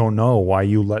don't know why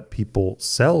you let people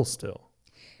sell still.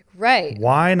 Right.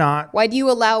 Why not? Why do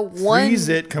you allow one? Freeze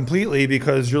it completely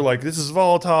because you're like, this is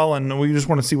volatile and we just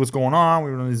want to see what's going on.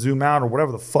 We want to zoom out or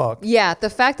whatever the fuck. Yeah, the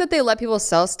fact that they let people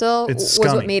sell still was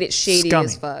what made it shady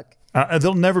as fuck.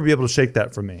 They'll never be able to shake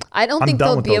that from me. I don't think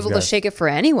they'll be able to shake it for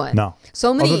anyone. No.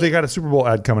 So many. Although they got a Super Bowl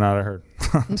ad coming out, I heard.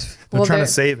 They're trying to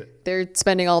save it. They're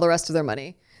spending all the rest of their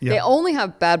money. Yeah. They only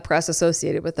have bad press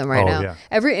associated with them right now. Yeah.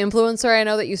 Every influencer I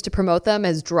know that used to promote them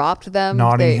has dropped them.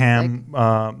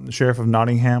 Nottingham, Sheriff of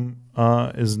Nottingham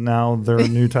is now their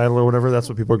new title or whatever. That's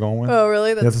what people are going with. Oh,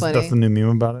 really? That's funny. That's the new meme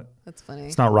about it. That's funny.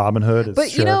 It's not Robin Hood. It's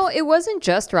but Sheriff. it wasn't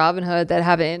just Robin Hood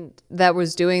that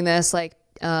was doing this. Like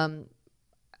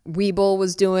Webull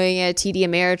was doing it, TD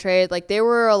Ameritrade. Like there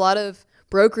were a lot of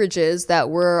brokerages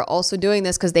that were also doing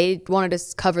this because they wanted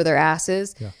to cover their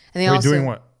asses. Yeah. And they also doing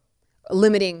what?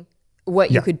 Limiting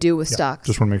what you could do with stocks.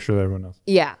 Just want to make sure that everyone knows.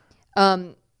 Yeah.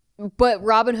 But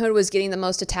Robinhood was getting the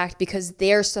most attacked because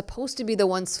they're supposed to be the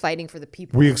ones fighting for the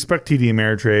people. We expect TD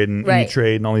Ameritrade and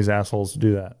E-Trade and all these assholes to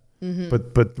do that. Mm-hmm.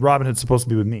 But Robinhood's supposed to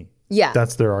be with me. Yeah.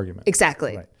 That's their argument.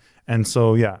 Exactly. Right. And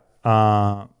so,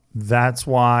 that's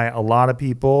why a lot of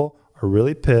people are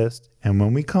really pissed. And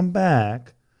when we come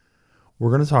back, we're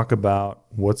going to talk about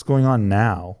what's going on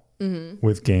now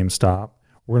with GameStop.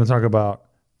 We're going to talk about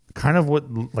kind of what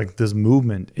like this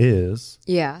movement is.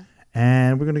 Yeah.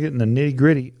 And we're going to get in the nitty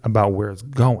gritty about where it's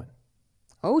going.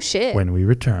 Oh, shit. When we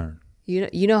return.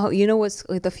 You know what's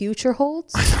like the future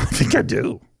holds? I think I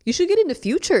do. You should get into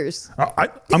futures. I'm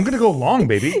going to go long,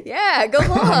 baby. Yeah, go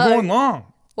long. I'm going long.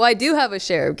 Well, I do have a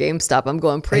share of GameStop I'm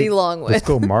going pretty long with. Let's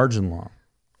go margin long.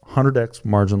 100x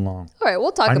margin long. All right,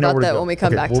 we'll talk about that when we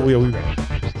come back to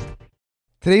it.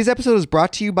 Today's episode is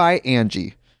brought to you by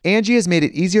Angie. Angie has made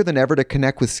it easier than ever to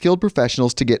connect with skilled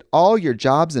professionals to get all your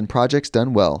jobs and projects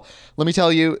done well. Let me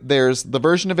tell you, there's the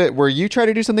version of it where you try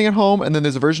to do something at home, and then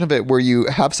there's a version of it where you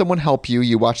have someone help you,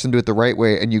 you watch them do it the right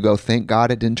way, and you go, thank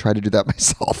God I didn't try to do that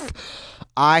myself.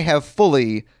 I have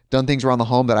fully done things around the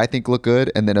home that I think look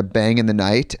good, and then a bang in the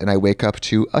night, and I wake up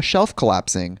to a shelf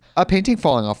collapsing, a painting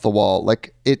falling off the wall.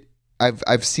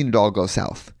 I've seen it all go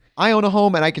south. I own a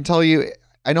home, and I can tell you,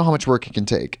 I know how much work it can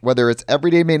take. Whether it's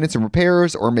everyday maintenance and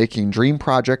repairs or making dream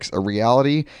projects a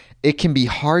reality, it can be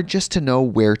hard just to know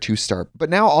where to start. But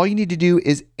now all you need to do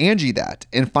is Angie that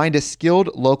and find a skilled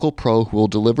local pro who will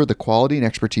deliver the quality and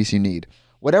expertise you need.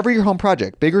 Whatever your home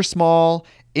project, big or small,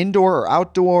 indoor or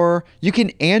outdoor, you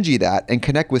can Angie that and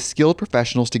connect with skilled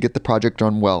professionals to get the project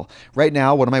done well. Right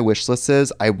now, one of my wish lists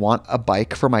is I want a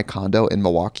bike for my condo in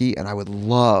Milwaukee, and I would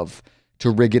love to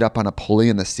rig it up on a pulley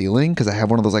in the ceiling because I have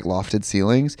one of those like lofted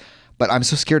ceilings, but I'm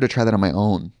so scared to try that on my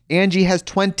own. Angie has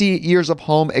 20 years of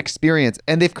home experience,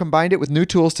 and they've combined it with new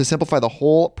tools to simplify the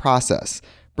whole process.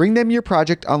 Bring them your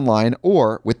project online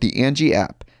or with the Angie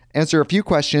app. Answer a few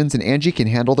questions and Angie can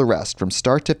handle the rest from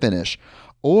start to finish,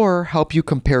 or help you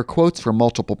compare quotes from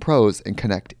multiple pros and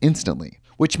connect instantly,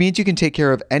 which means you can take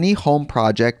care of any home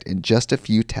project in just a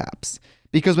few taps.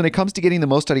 Because when it comes to getting the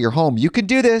most out of your home, you can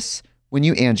do this when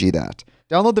you Angie that.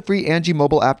 Download the free Angie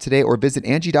mobile app today or visit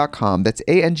Angie.com. That's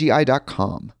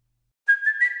ANGI.com.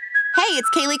 Hey, it's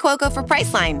Kaylee Cuoco for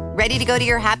Priceline. Ready to go to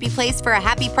your happy place for a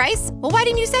happy price? Well, why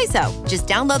didn't you say so? Just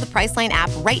download the Priceline app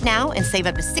right now and save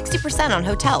up to 60% on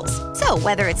hotels. So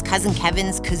whether it's Cousin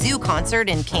Kevin's Kazoo Concert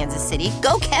in Kansas City,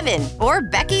 go Kevin, or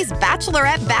Becky's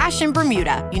Bachelorette Bash in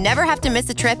Bermuda, you never have to miss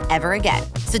a trip ever again.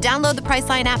 So download the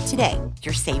Priceline app today.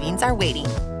 Your savings are waiting.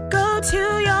 Go to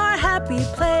your happy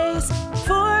place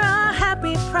for a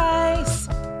happy price.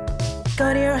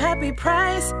 Go to your happy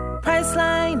price,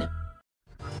 Priceline.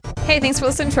 Hey, thanks for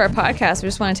listening to our podcast. We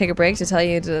just want to take a break to tell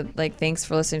you to thanks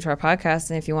for listening to our podcast.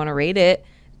 And if you want to rate it,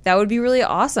 that would be really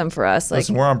awesome for us.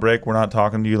 Listen, we're on break. We're not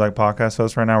talking to you like podcast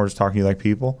hosts right now. We're just talking to you like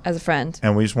people. As a friend.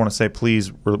 And we just want to say,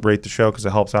 please rate the show because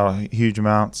it helps out huge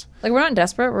amounts. We're not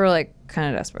desperate. We're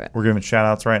kind of desperate. We're giving shout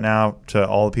outs right now to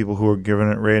all the people who are giving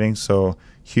it ratings. So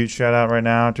huge shout out right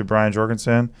now to Brian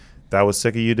Jorgensen. That was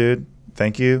sick of you, dude.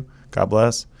 Thank you. God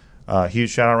bless. Huge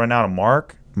shout out right now to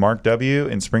Mark W.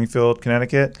 in Springfield,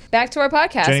 Connecticut. Back to our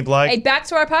podcast. Jenny Blyke. Hey, back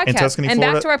to our podcast. In Tuscany, and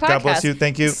Florida. Back to our podcast. God bless you.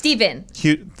 Thank you. Steven.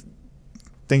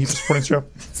 Thank you for supporting the show.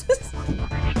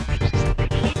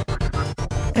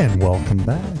 And welcome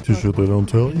back to Shit They Don't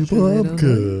Tell You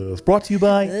podcast. Brought to you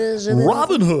by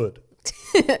Robinhood.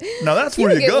 Now that's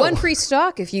where you get go. One free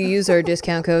stock if you use our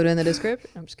discount code in the description.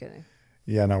 I'm just kidding.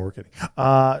 Yeah, no, we're kidding.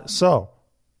 So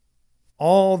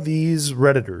all these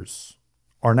Redditors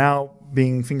are now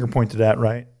being finger pointed at,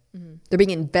 right? Mm-hmm. They're being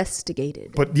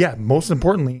investigated. But yeah, most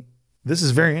importantly, this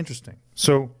is very interesting.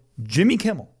 So Jimmy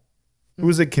Kimmel, who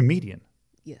is a comedian.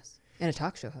 Yes. And a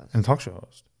talk show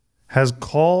host. Has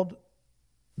called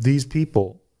these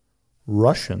people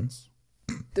Russians.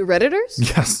 The Redditors?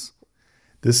 Yes.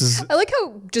 I like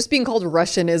how just being called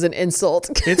Russian is an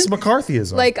insult. It's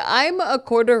McCarthyism. I'm a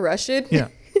quarter Russian. Yeah.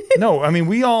 No, I mean,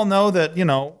 we all know that,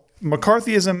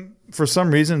 McCarthyism, for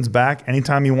some reason, is back.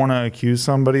 Anytime you want to accuse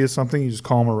somebody of something, you just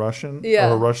call them a Russian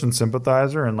or a Russian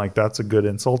sympathizer. And that's a good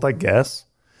insult, I guess.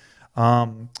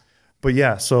 But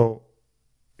yeah, so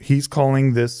he's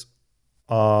calling this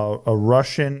a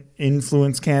Russian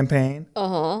influence campaign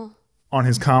on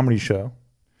his comedy show.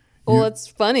 Well, it's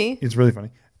funny. It's really funny,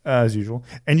 as usual.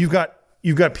 And you've got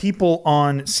people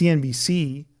on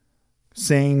CNBC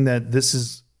saying that this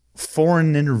is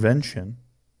foreign intervention,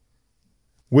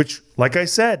 which, like I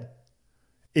said,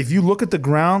 if you look at the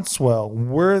groundswell,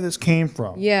 where this came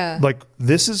from. Yeah.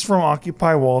 This is from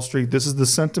Occupy Wall Street. This is the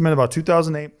sentiment about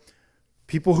 2008.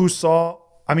 People who saw,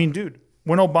 dude,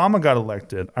 when Obama got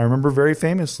elected, I remember very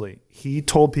famously, he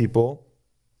told people,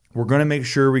 we're going to make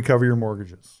sure we cover your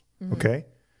mortgages. Mm-hmm. Okay.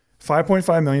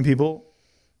 5.5 million people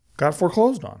got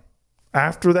foreclosed on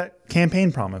after that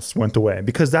campaign promise went away,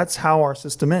 because that's how our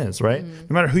system is, right? Mm-hmm.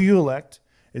 No matter who you elect,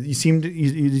 you tend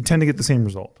to get the same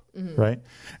result, right?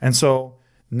 And so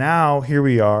now here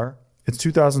we are. It's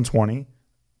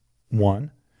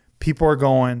 2021. People are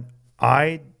going,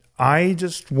 I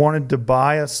just wanted to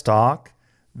buy a stock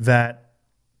that,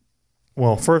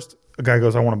 well, first a guy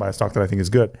goes, I want to buy a stock that I think is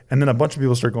good. And then a bunch of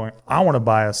people start going, I want to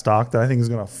buy a stock that I think is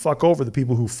going to fuck over the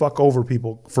people who fuck over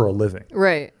people for a living.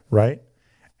 Right. Right?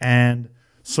 And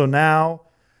so now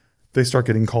they start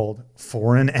getting called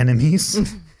foreign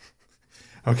enemies.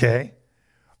 Okay.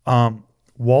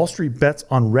 Wall Street Bets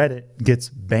on Reddit gets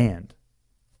banned.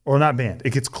 Or not banned.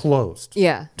 It gets closed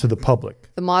to the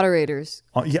public. The moderators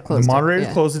the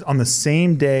moderators closed it on the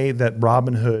same day that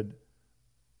Robinhood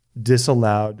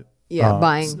disallowed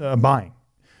buying,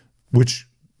 which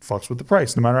fucks with the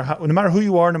price. No matter who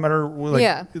you are, no matter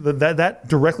that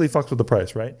directly fucks with the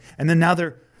price, right? And then now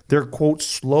they're quote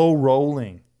slow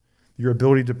rolling your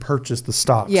ability to purchase the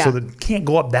stock, so that it can't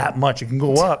go up that much. It can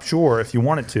go up, sure, if you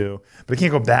want it to, but it can't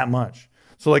go up that much.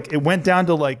 So it went down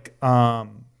to I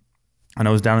know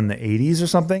it was down in the 80s or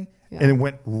something, and it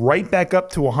went right back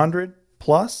up to 100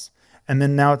 plus, and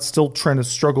then now it's still trying to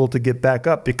struggle to get back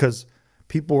up because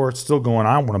people are still going,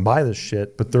 I want to buy this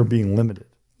shit, but they're being limited.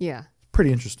 Yeah.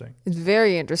 Pretty interesting. It's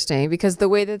very interesting because the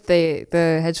way that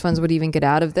the hedge funds would even get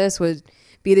out of this would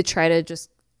be to try to just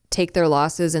take their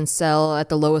losses and sell at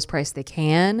the lowest price they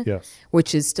can,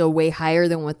 which is still way higher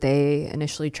than what they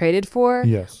initially traded for.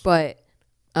 Yes. But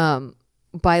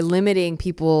by limiting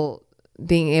people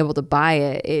being able to buy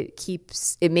it,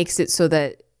 it makes it so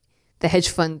that the hedge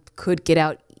fund could get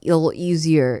out a little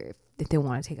easier if they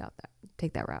want to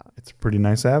take that route. It's a pretty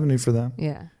nice avenue for them.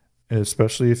 Yeah.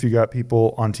 Especially if you got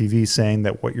people on TV saying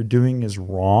that what you're doing is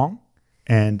wrong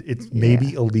and it's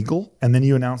maybe illegal. And then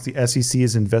you announce the SEC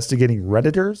is investigating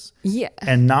Redditors. Yeah.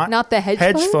 And not the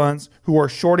hedge funds who are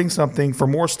shorting something for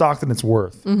more stock than it's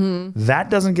worth. Mm-hmm. That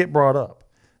doesn't get brought up.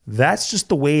 That's just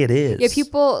the way it is. Yeah,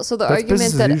 so the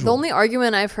argument the only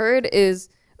argument I've heard is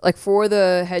for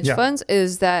the hedge funds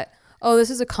is that, this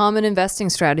is a common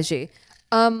investing strategy.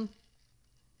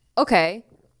 Okay.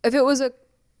 If it was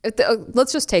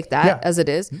let's just take that as it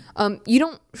is. You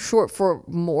don't short for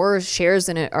more shares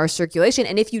than are circulation.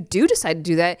 And if you do decide to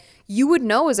do that, you would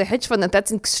know as a hedge fund that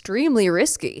that's extremely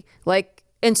risky.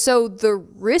 And so the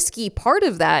risky part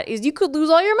of that is you could lose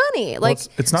all your money.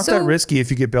 It's not that risky if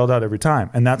you get bailed out every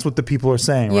time. And that's what the people are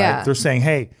saying, right? They're saying,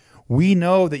 hey, we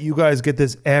know that you guys get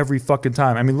this every fucking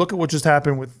time. I mean, look at what just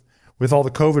happened with with all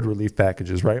the COVID relief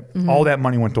packages, right? All that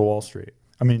money went to Wall Street.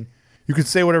 I mean, you could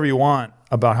say whatever you want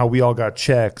about how we all got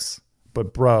checks,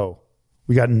 but bro,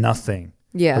 we got nothing.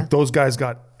 Yeah. Like those guys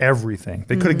got everything.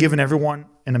 They could have given everyone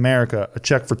in America a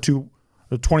check for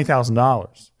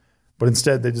 $20,000, but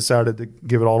instead they decided to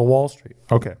give it all to Wall Street.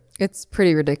 Okay. It's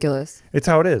pretty ridiculous. It's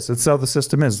how it is. It's how the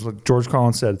system is. Like George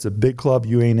Collins said, it's a big club.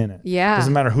 You ain't in it. Yeah.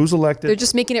 Doesn't matter who's elected. They're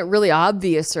just making it really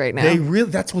obvious right now.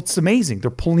 That's what's amazing.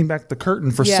 They're pulling back the curtain.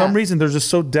 For some reason, they're just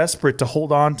so desperate to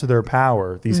hold on to their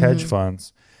power, these hedge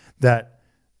funds, that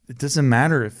it doesn't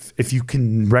matter if you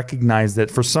can recognize that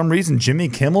for some reason, Jimmy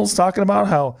Kimmel's talking about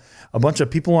how a bunch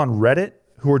of people on Reddit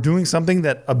who are doing something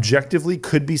that objectively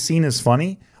could be seen as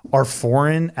funny are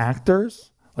foreign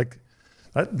actors. Like,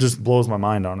 that just blows my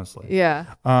mind, honestly. Yeah.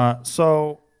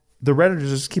 So the Redditors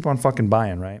just keep on fucking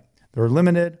buying, right? They're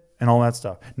limited and all that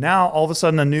stuff. Now, all of a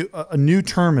sudden, a new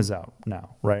term is out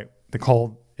now, right? They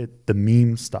call it the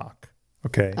meme stock.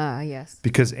 Okay. Yes.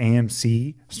 Because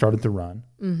AMC started to run.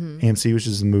 AMC, which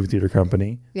is a movie theater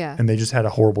company. Yeah. And they just had a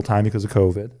horrible time because of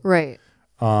COVID. Right.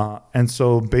 And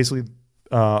so basically,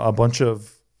 a bunch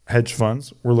of hedge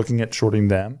funds were looking at shorting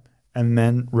them. And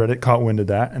then Reddit caught wind of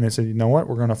that. And they said, you know what?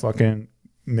 We're going to fucking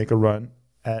make a run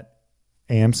at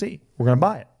AMC. We're going to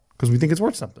buy it because we think it's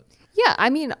worth something. Yeah. I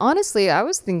mean, honestly, I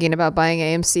was thinking about buying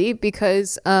AMC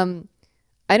because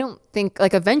I don't think,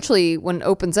 like, eventually when it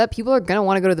opens up, people are going to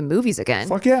want to go to the movies again.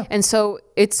 Fuck yeah. And so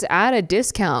it's at a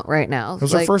discount right now. That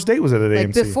was our first date was at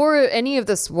AMC. Before any of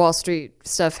this Wall Street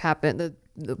stuff happened,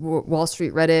 the Wall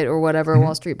Street Reddit or whatever,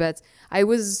 Wall Street Bets, I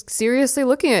was seriously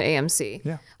looking at AMC.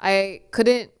 Yeah.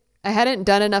 I hadn't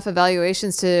done enough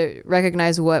evaluations to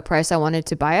recognize what price I wanted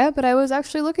to buy at, but I was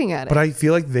actually looking at it. But I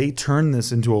feel like they turned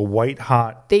this into a white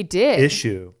hot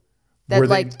issue. That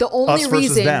like the only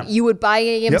reason you would buy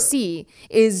AMC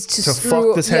is to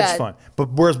fuck this hedge fund.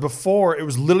 But whereas before it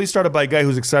was literally started by a guy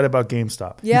who's excited about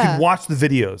GameStop. Yeah. You can watch the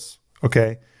videos.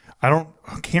 Okay. I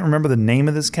can't remember the name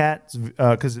of this cat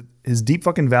because his deep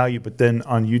fucking value, but then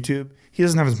on YouTube, he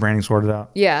doesn't have his branding sorted out.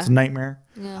 Yeah. It's a nightmare.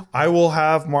 Yeah. I will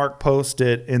have Mark post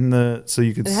it so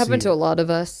you can see. It happened to a lot of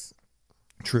us.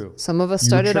 True. Some of us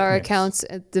started our accounts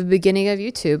at the beginning of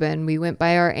YouTube and we went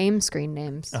by our AIM screen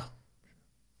names. Oh.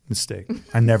 Mistake.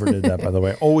 I never did that, by the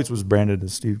way. Always was branded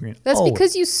as Steve Green. That's Always.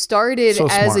 Because you started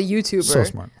as a YouTuber. So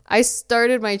smart. I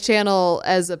started my channel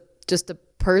as an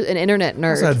internet nerd. I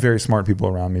also had very smart people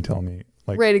around me telling me,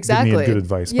 like, right, exactly. give me good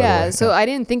advice. Yeah, by the way. so I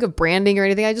didn't think of branding or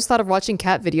anything. I just thought of watching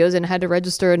cat videos and had to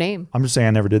register a name. I'm just saying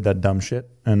I never did that dumb shit,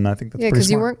 and I think that's pretty smart.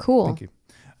 because you weren't cool. Thank you.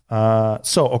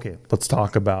 So, okay, let's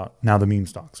talk about now the meme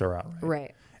stocks are out, right?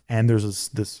 Right. And there's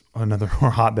this another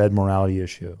hotbed morality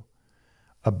issue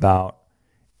about,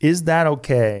 is that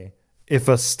okay if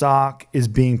a stock is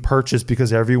being purchased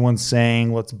because everyone's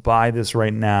saying, let's buy this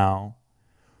right now,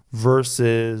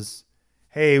 versus,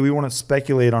 hey, we want to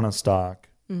speculate on a stock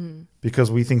because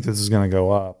we think this is going to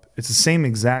go up. It's the same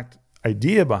exact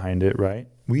idea behind it, right?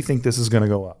 We think this is going to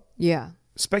go up. Yeah.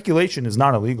 Speculation is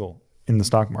not illegal in the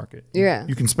stock market. Yeah.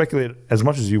 You can speculate as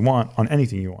much as you want on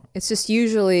anything you want. It's just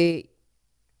usually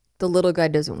the little guy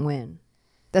doesn't win.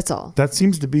 That's all. That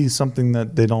seems to be something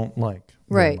that they don't like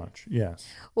very right. much. Yes.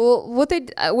 Well, what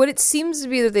it seems to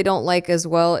be that they don't like as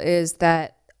well is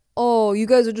that, oh, you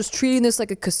guys are just treating this like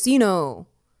a casino.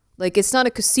 Like, it's not a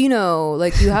casino.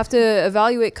 Like, you have to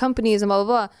evaluate companies and blah,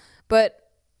 blah, blah. But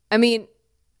I mean,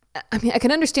 I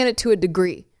can understand it to a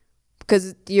degree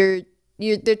because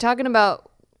they're talking about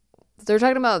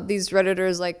these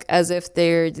Redditors like as if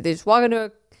they just walk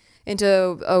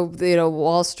into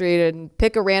Wall Street and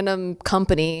pick a random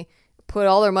company, put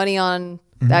all their money on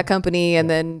that company, and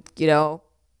then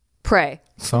pray.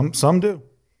 Some do,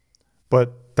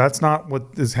 but that's not what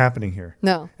is happening here.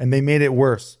 No, and they made it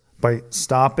worse by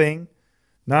stopping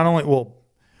not only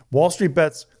Wall Street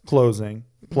Bets closing,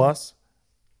 plus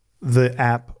the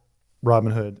app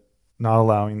Robinhood not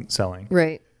allowing selling,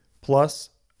 right, plus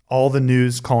all the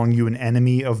news calling you an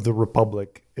enemy of the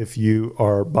Republic if you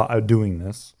are doing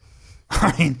this.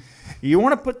 I mean, you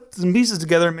want to put some pieces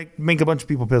together and make a bunch of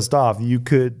people pissed off. You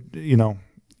could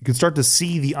start to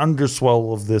see the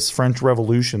underswell of this French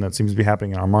Revolution that seems to be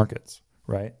happening in our markets,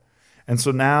 right? And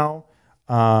so now,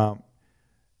 all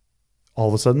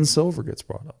of a sudden, silver gets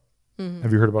brought up. Mm-hmm.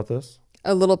 Have you heard about this?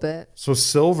 A little bit. So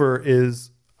silver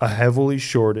is a heavily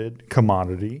shorted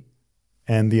commodity,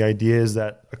 and the idea is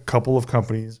that a couple of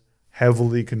companies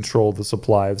heavily control the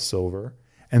supply of silver,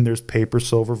 and there's paper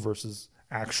silver versus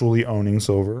actually owning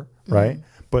silver, right?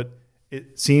 Mm-hmm. But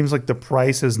it seems like the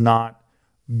price has not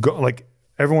like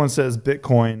everyone says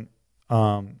Bitcoin,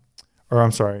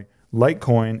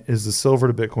 Litecoin is the silver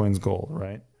to Bitcoin's gold,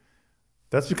 right?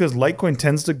 That's because Litecoin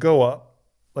tends to go up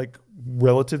like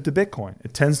relative to Bitcoin.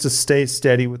 It tends to stay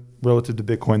steady with relative to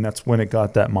Bitcoin. That's when it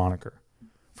got that moniker.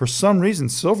 For some reason,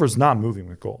 silver's not moving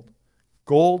with gold.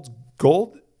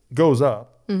 Gold goes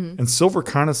up and silver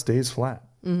kind of stays flat,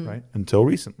 right? Until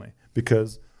recently,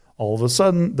 because all of a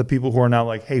sudden the people who are now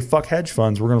like, hey, fuck hedge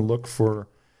funds, we're going to look for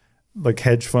like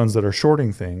hedge funds that are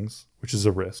shorting things, which is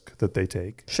a risk that they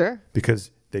take. Sure.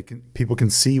 Because people can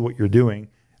see what you're doing.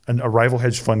 A rival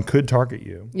hedge fund could target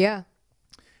you. Yeah.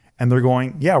 And they're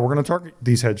going, yeah, we're going to target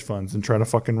these hedge funds and try to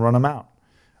fucking run them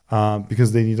out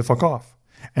because they need to fuck off.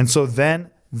 And so then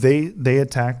they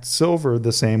attacked silver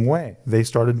the same way. They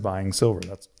started buying silver.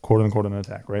 That's quote unquote an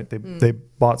attack, right? They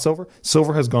bought silver.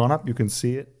 Silver has gone up. You can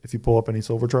see it. If you pull up any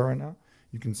silver chart right now,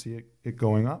 you can see it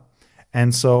going up.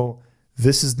 And so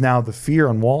this is now the fear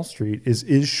on Wall Street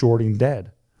is shorting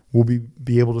dead? Will we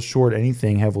be able to short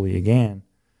anything heavily again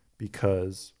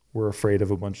because we're afraid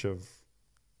of a bunch of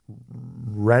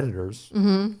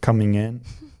Redditors coming in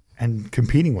and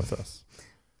competing with us?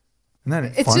 And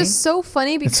then it's just so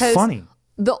funny because it's funny.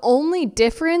 The only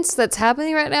difference that's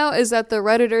happening right now is that the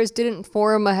Redditors didn't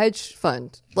form a hedge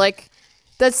fund. Like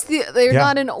they're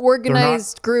not an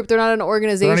organized group. They're not an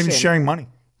organization. They're not even sharing money.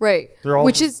 Right.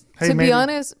 Which is, to be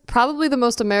honest, probably the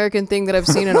most American thing that I've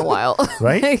seen in a while.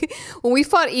 Right? Like, when we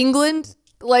fought England,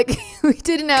 like we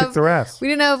didn't have their ass. We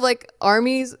didn't have like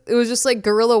armies. It was just like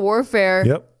guerrilla warfare.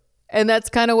 Yep. And that's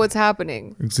kind of what's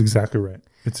happening. It's exactly right.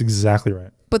 It's exactly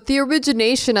right. But the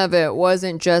origination of it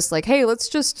wasn't just like, hey, let's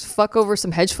just fuck over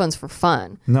some hedge funds for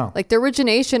fun. No. Like the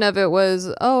origination of it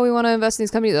was, oh, we want to invest in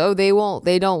these companies. Oh,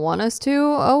 they don't want us to.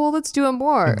 Oh, well, let's do it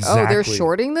more. Exactly. Oh, they're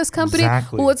shorting this company.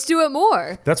 Exactly. Well, let's do it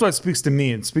more. That's why it speaks to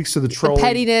me. It speaks to the troll.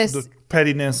 The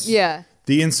pettiness. Yeah.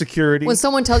 The insecurity. When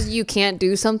someone tells you can't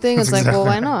do something, it's like, well,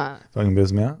 why not? Fucking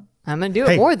biz me out. I'm going to do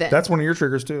it more then. That's one of your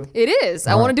triggers too. It is.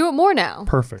 I want to do it more now.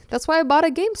 Perfect. That's why I bought a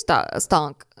GameStop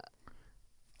stonk.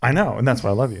 I know, and that's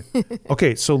why I love you.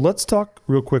 Okay, so let's talk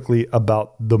real quickly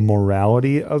about the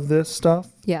morality of this stuff.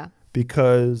 Yeah.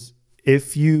 Because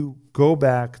if you go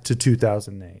back to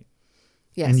 2008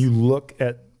 and you look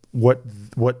at what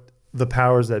the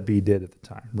powers that be did at the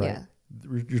time, right?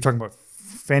 Yeah. You're talking about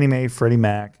Fannie Mae, Freddie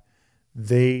Mac.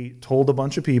 They told a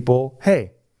bunch of people,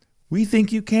 hey, we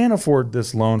think you can afford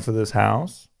this loan for this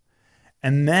house.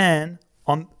 And then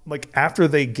after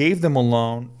they gave them a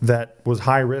loan that was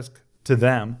high risk to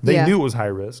them, they knew it was high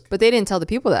risk. But they didn't tell the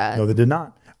people that. No, they did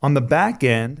not. On the back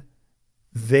end,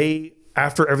 they,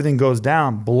 after everything goes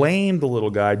down, blame the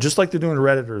little guy, just like they're doing to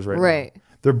Redditors right now.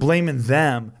 They're blaming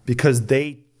them because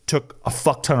they took a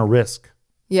fuck ton of risk.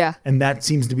 Yeah. And that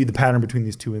seems to be the pattern between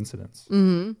these two incidents.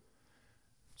 Mm-hmm.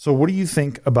 So what do you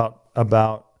think about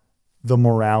the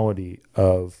morality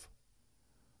of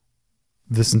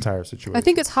this entire situation? I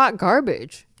think it's hot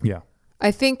garbage. Yeah.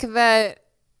 I think that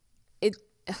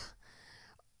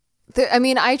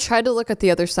I tried to look at the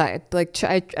other side. Like,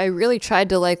 I really tried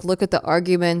to like look at the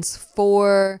arguments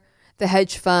for the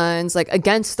hedge funds, like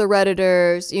against the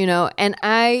Redditors, and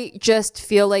I just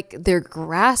feel like they're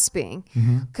grasping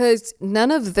because none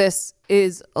of this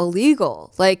is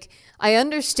illegal. Like, I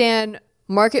understand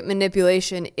market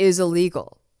manipulation is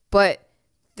illegal, but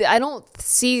I don't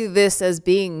see this as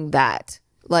being that.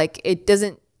 Like, it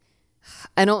doesn't.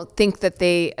 I don't think that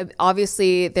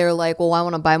they're like, well, I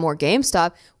want to buy more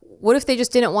GameStop. What if they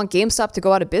just didn't want GameStop to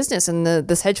go out of business and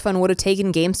this hedge fund would have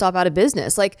taken GameStop out of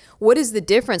business? Like, what is the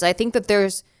difference? I think that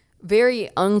there's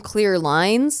very unclear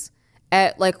lines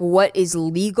at like what is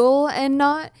legal and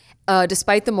not,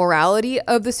 despite the morality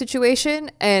of the situation.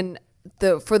 And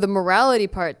for the morality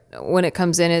part, when it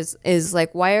comes in is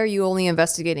like, why are you only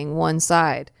investigating one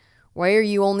side? Why are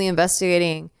you only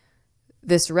investigating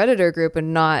this Redditor group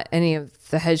and not any of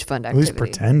the hedge fund activity? At least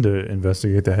pretend to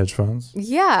investigate the hedge funds.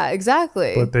 Yeah,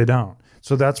 exactly. But they don't.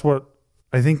 So that's what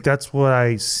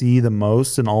I see the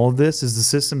most in all of this is the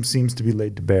system seems to be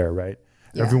laid to bear, right?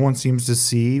 Yeah. Everyone seems to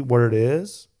see what it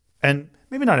is. And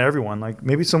maybe not everyone. Like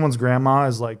maybe someone's grandma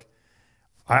is like,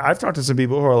 I've talked to some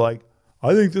people who are like,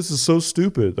 I think this is so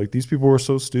stupid. Like these people are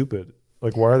so stupid.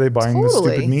 Like, why are they buying this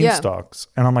stupid meme stocks?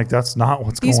 And I'm like, that's not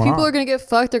what's going on. These people are going to get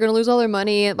fucked. They're going to lose all their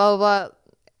money, blah, blah, blah.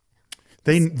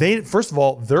 They first of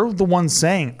all, they're the ones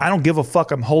saying, I don't give a fuck.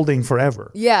 I'm holding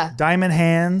forever. Yeah. Diamond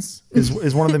hands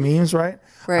is one of the memes, right?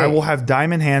 Right. I will have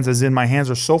diamond hands as in my hands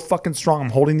are so fucking strong.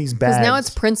 I'm holding these bags. Because now it's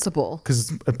principle.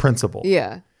 Because it's a principle.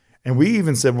 Yeah. And we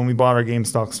even said when we bought our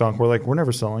GameStop stock, we're like, we're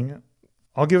never selling it.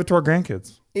 I'll give it to our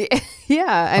grandkids.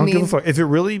 Yeah, I mean, give a fuck. If it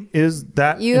really is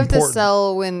that you have to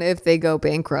sell if they go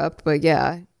bankrupt, but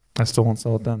yeah. I still won't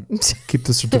sell it then. Keep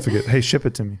the certificate. Hey, ship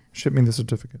it to me. Ship me the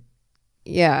certificate.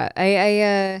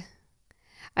 Yeah,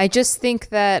 I just think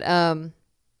that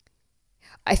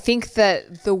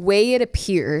the way it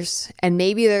appears, and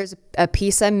maybe there's a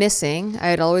piece I'm missing.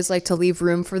 I'd always like to leave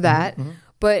room for that.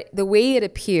 But the way it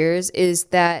appears is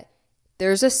that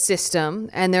there's a system,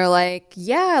 and they're like,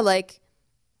 yeah, like,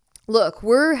 look,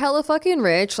 we're hella fucking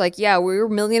rich. Like, yeah, we're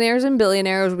millionaires and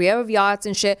billionaires. We have yachts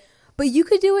and shit. But you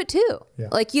could do it too. Yeah.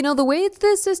 Like, you know, the way it's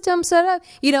the system set up,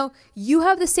 you know, you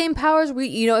have the same powers.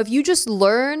 If you just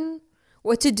learn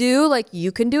what to do, like,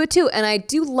 you can do it too. And I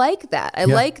do like that. I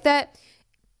like that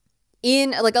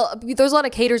in, like, there's a lot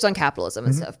of haters on capitalism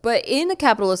and stuff. But in a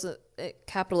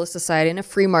capitalist society, in a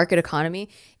free market economy,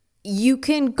 you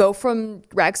can go from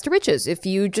rags to riches if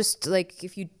you just, like,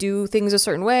 if you do things a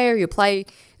certain way, or you apply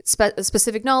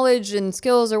specific knowledge and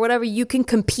skills or whatever, you can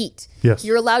compete. Yes.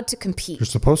 You're allowed to compete. You're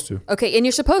supposed to. Okay, and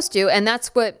you're supposed to, and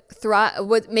that's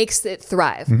what makes it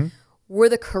thrive. Where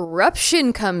the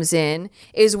corruption comes in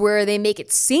is where they make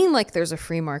it seem like there's a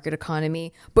free market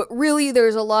economy, but really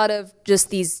there's a lot of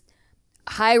just these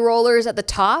high rollers at the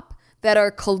top that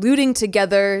are colluding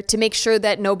together to make sure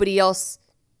that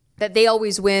that they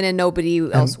always win and nobody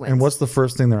else wins. And what's the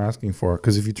first thing they're asking for?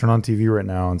 Because if you turn on TV right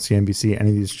now on CNBC,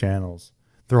 any of these channels,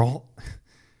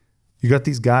 you got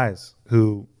these guys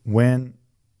who, when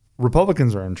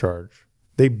Republicans are in charge,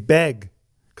 they beg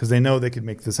because they know they could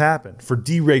make this happen for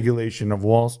deregulation of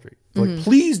Wall Street. Like,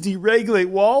 please deregulate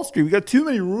Wall Street. We got too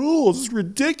many rules. It's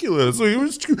ridiculous. Like, we're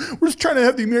just trying to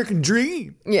have the American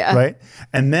dream. Yeah. Right.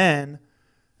 And then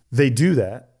they do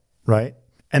that. Right.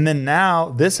 And then now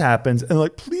this happens, and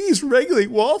like, please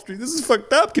regulate Wall Street. This is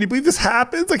fucked up. Can you believe this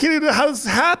happens? I can't even know how this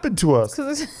happened to us.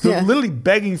 They're literally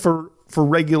begging for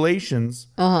regulations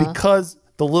because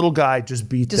the little guy just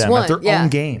beat them at their own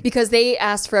game. Because they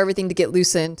asked for everything to get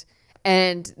loosened,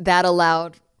 and that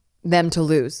allowed them to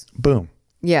lose. Boom.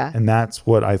 Yeah. And that's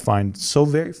what I find so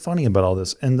very funny about all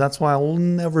this. And that's why I will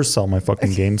never sell my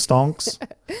fucking GameStonks.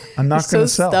 I'm not going to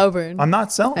sell. Stubborn. I'm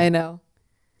not selling. I know.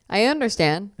 I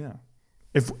understand. Yeah.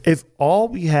 If all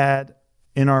we had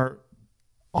in our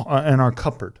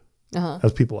cupboard,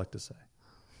 as people like to say,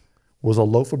 was a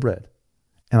loaf of bread,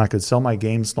 and I could sell my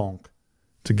GameStonk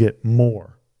to get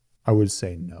more, I would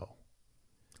say no.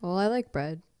 Well, I like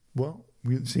bread. Well,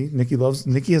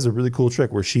 Nikki has a really cool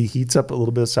trick where she heats up a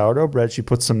little bit of sourdough bread. She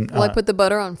puts some. Well, I put the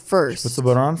butter on first. She puts the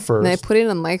butter on first. And I put it in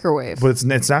the microwave. But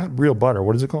it's not real butter.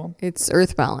 What is it called? It's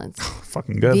Earth Balance.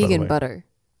 Fucking good. Vegan butter.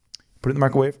 Put it in the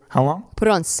microwave. How long? Put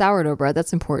it on sourdough bread.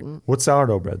 That's important. What's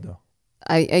sourdough bread though?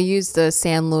 I use the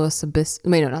San Luis Obispo.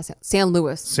 Wait, no, not San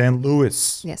Luis. San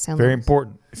Luis. Yeah, San Luis. Very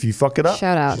important. If you fuck it up,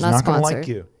 shout out. She's not going to sponsored. like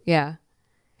you. Yeah,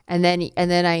 and then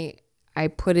I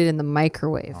put it in the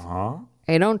microwave.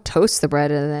 I don't toast the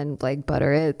bread and then like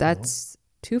butter it. That's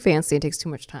too fancy. It takes too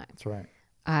much time. That's right.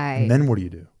 And then what do you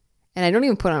do? And I don't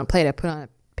even put it on a plate. I put it on a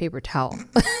paper towel.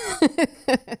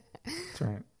 That's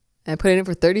right. And I put it in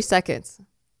for 30 seconds.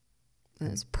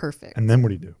 And it's perfect. And then what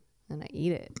do you do? And I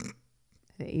eat it.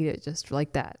 I eat it just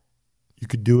like that. You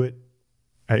could do it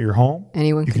at your home.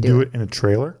 Anyone could do it in a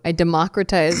trailer. I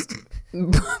democratized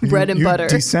bread and butter. You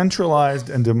decentralized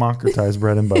and democratized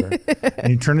bread and butter.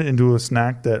 And you turn it into a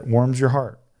snack that warms your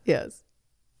heart. Yes.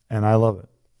 And I love it.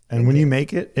 And when you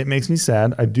make it, it makes me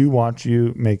sad. I do watch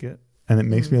you make it. And it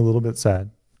makes me a little bit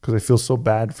sad because I feel so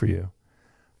bad for you.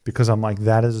 Because I'm like,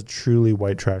 that is a truly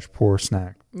white trash poor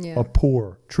snack. Yeah.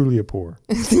 Truly a poor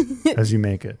as you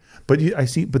make it. But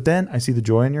then I see the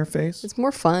joy in your face. It's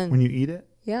more fun. When you eat it.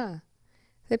 Yeah.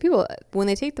 The people, when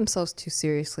they take themselves too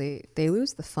seriously, they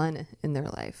lose the fun in their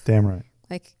life. Damn right.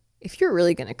 Like, if you're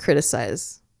really going to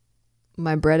criticize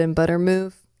my bread and butter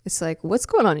move, it's like, what's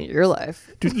going on in your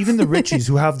life? Dude, even the Richies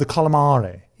who have the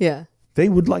calamari. Yeah. They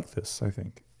would like this, I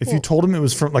think. If you told him it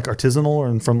was from like artisanal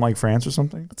or from like France or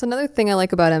something. That's another thing I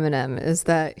like about Eminem is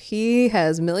that he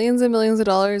has millions and millions of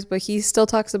dollars, but he still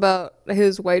talks about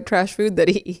his white trash food that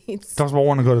he eats. Talks about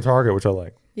wanting to go to Target, which I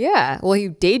like. Yeah. Well, he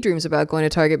daydreams about going to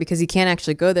Target because he can't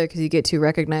actually go there because you get too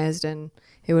recognized and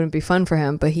it wouldn't be fun for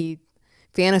him. But he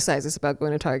fantasizes about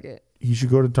going to Target. He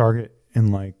should go to Target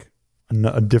in like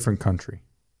a different country.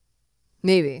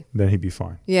 Maybe. Then he'd be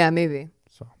fine. Yeah, maybe.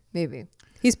 So maybe.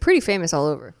 He's pretty famous all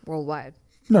over, worldwide.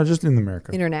 No, just in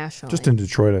America. Internationally. Just in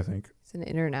Detroit, I think. It's an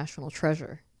international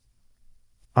treasure.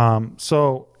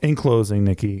 So in closing,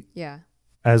 Nikki. Yeah.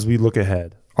 As we look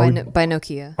ahead. Buy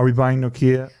Nokia. Are we buying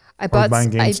Nokia?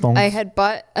 I had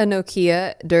bought a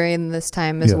Nokia during this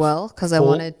time as well because I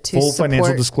wanted to full support.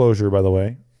 Financial disclosure, by the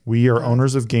way. We are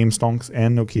owners of GameStonks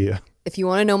and Nokia. If you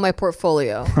want to know my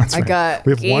portfolio, I got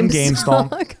we have one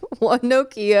GameStonk, one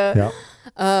Nokia.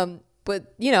 Yeah.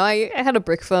 But, you know, I had a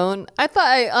brick phone.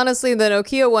 Honestly, the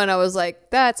Nokia one, I was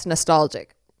like, that's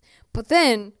nostalgic. But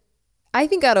then I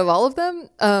think out of all of them,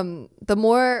 the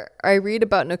more I read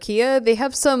about Nokia, they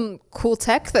have some cool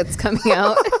tech that's coming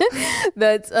out.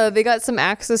 They got some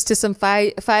access to some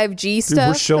 5G stuff.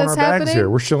 We're shilling our bags here.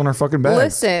 We're shilling our fucking bags.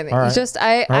 Listen,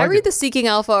 right. I read the Seeking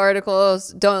Alpha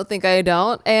articles. Don't think I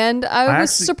don't, and I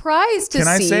was surprised to see. Can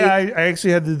I say I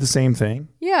actually had to do the same thing?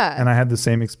 Yeah, and I had the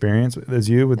same experience as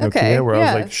you with Nokia, where I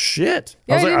was like, shit.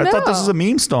 Yeah, I thought this was a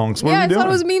meme stonks. What are we doing? I thought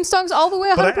it was meme stonks all the way.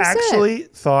 100%. But I actually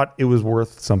thought it was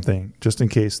worth something, just in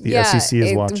case the SEC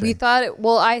is watching. We thought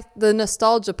the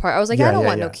nostalgia part. I was like, I don't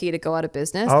want Nokia to go out of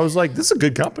business. I was like, this is a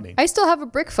good company. I still have a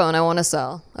brick phone I want to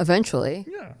sell eventually.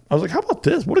 Yeah. I was like, how about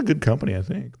this? What a good company, I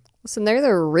think. Listen, they're the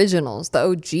originals, the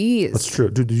OGs. That's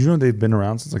true. Dude, did you know they've been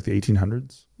around since like the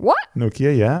 1800s? What?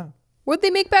 Nokia, yeah. What'd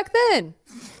they make back then?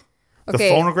 The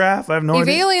phonograph? I have no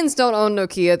idea. If aliens don't own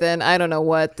Nokia, then I don't know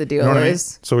what the deal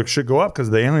is. So it should go up because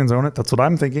the aliens own it. That's what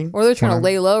I'm thinking. Or they're trying to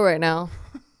lay low right now.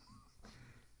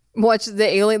 Watch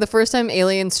the first time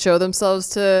aliens show themselves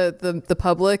to the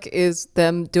public is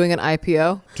them doing an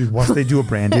IPO. Dude, once they do a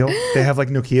brand deal, they have like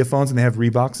Nokia phones and they have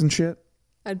Reeboks and shit.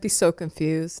 I'd be so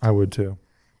confused. I would too.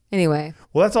 Anyway.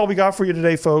 Well, that's all we got for you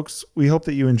today, folks. We hope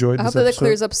that you enjoyed this episode. I hope that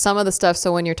clears up some of the stuff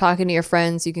so when you're talking to your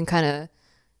friends, you can kind of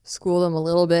school them a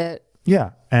little bit.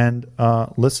 Yeah. And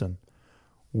listen,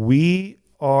 we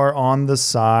are on the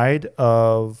side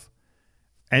of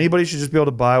anybody should just be able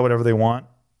to buy whatever they want.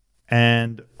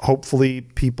 And hopefully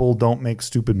people don't make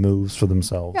stupid moves for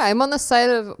themselves. Yeah, I'm on the side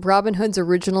of Robin Hood's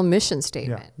original mission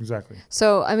statement. Yeah, exactly.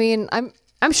 So, I mean,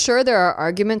 I'm sure there are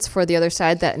arguments for the other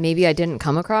side that maybe I didn't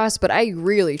come across, but I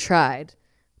really tried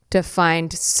to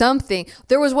find something.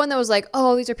 There was one that was like,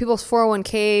 oh, these are people's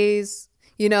 401ks,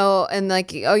 you know, and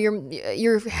like, oh,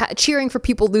 you're cheering for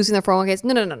people losing their 401ks.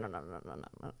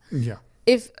 No. Yeah.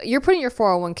 If you're putting your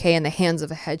 401k in the hands of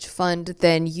a hedge fund,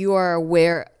 then you are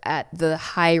aware at the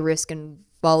high risk and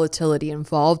volatility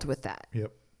involved with that.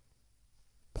 Yep.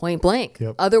 Point blank.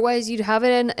 Yep. Otherwise, you'd have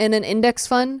it in an index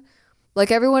fund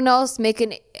like everyone else,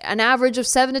 making an average of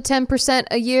 7 to 10%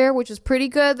 a year, which is pretty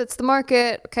good. That's the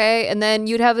market. Okay. And then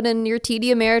you'd have it in your TD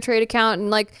Ameritrade account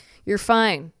and like, you're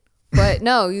fine. But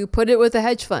no, you put it with a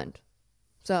hedge fund.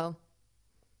 So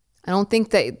I don't think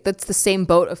that's the same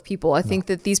boat of people. I think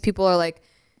that these people are like,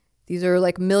 these are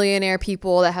like millionaire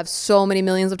people that have so many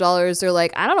millions of dollars. They're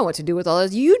like, I don't know what to do with all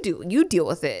this. You deal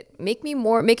with it. Make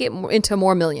it into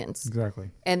more millions. Exactly.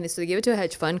 And so they give it to a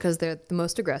hedge fund because they're the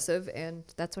most aggressive, and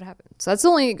that's what happened. So that's the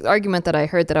only argument that I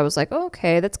heard that I was like, oh,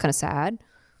 okay, that's kind of sad,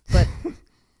 but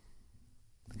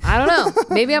I don't know.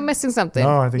 Maybe I'm missing something.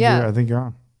 No, I think you're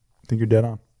on. I think you're dead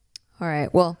on. All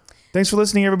right. Well, thanks for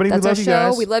listening, everybody. That's we love our you show.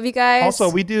 guys. We love you guys. Also,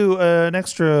 we do an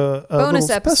extra bonus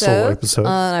episode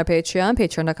on our Patreon,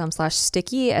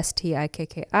 patreon.com/sticky,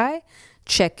 STIKKI.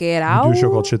 Check it out. We do a show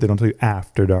called Shit They Don't Tell You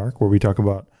After Dark, where we talk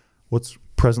about what's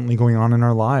presently going on in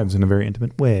our lives in a very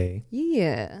intimate way.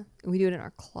 Yeah. We do it in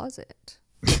our closet.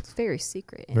 It's very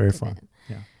secret. Very intimate. fun.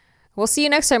 Yeah. We'll see you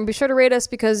next time. Be sure to rate us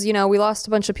because, you know, we lost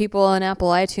a bunch of people on Apple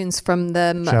iTunes from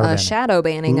them shadow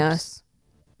banning us.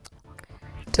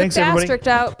 Thanks, Took the everybody. asterisk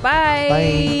out.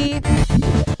 Bye.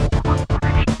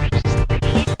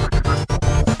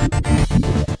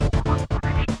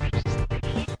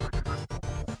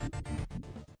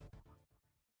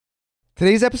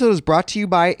 Today's episode is brought to you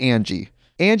by Angie.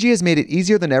 Angie has made it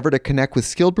easier than ever to connect with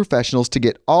skilled professionals to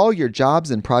get all your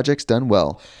jobs and projects done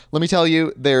well. Let me tell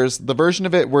you, there's the version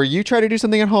of it where you try to do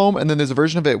something at home, and then there's a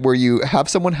version of it where you have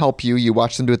someone help you, you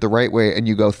watch them do it the right way, and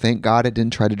you go, thank God I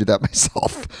didn't try to do that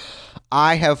myself.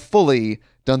 I have fully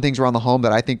done things around the home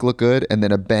that I think look good, and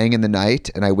then a bang in the night,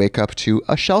 and I wake up to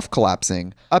a shelf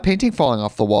collapsing, a painting falling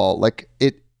off the wall. Like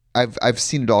I've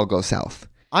seen it all go south.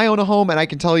 I own a home, and I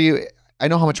can tell you, I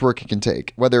know how much work it can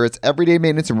take. Whether it's everyday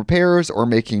maintenance and repairs or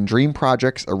making dream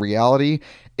projects a reality,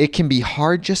 it can be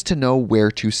hard just to know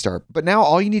where to start. But now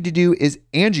all you need to do is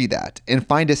Angie that and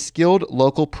find a skilled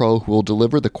local pro who will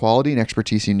deliver the quality and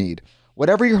expertise you need.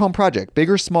 Whatever your home project, big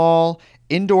or small,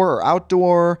 indoor or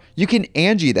outdoor, you can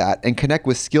Angie that and connect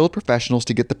with skilled professionals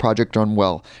to get the project done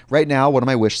well. Right now, one of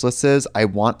my wish lists is I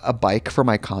want a bike for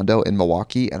my condo in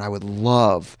Milwaukee, and I would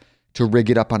love to rig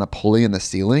it up on a pulley in the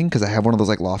ceiling because I have one of those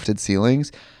like lofted ceilings,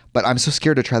 but I'm so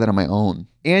scared to try that on my own.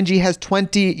 Angie has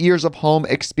 20 years of home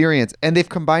experience, and they've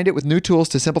combined it with new tools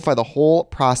to simplify the whole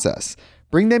process.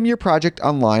 Bring them your project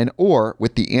online or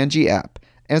with the Angie app.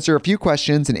 Answer a few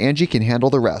questions and Angie can handle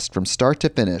the rest from start to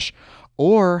finish,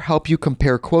 or help you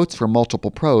compare quotes from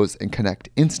multiple pros and connect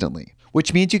instantly,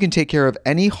 which means you can take care of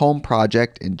any home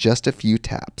project in just a few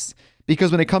taps.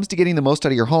 Because when it comes to getting the most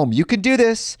out of your home, you can do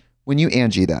this when you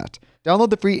Angie that.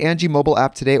 Download the free Angie mobile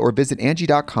app today or visit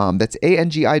Angie.com. That's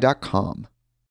ANGI.com.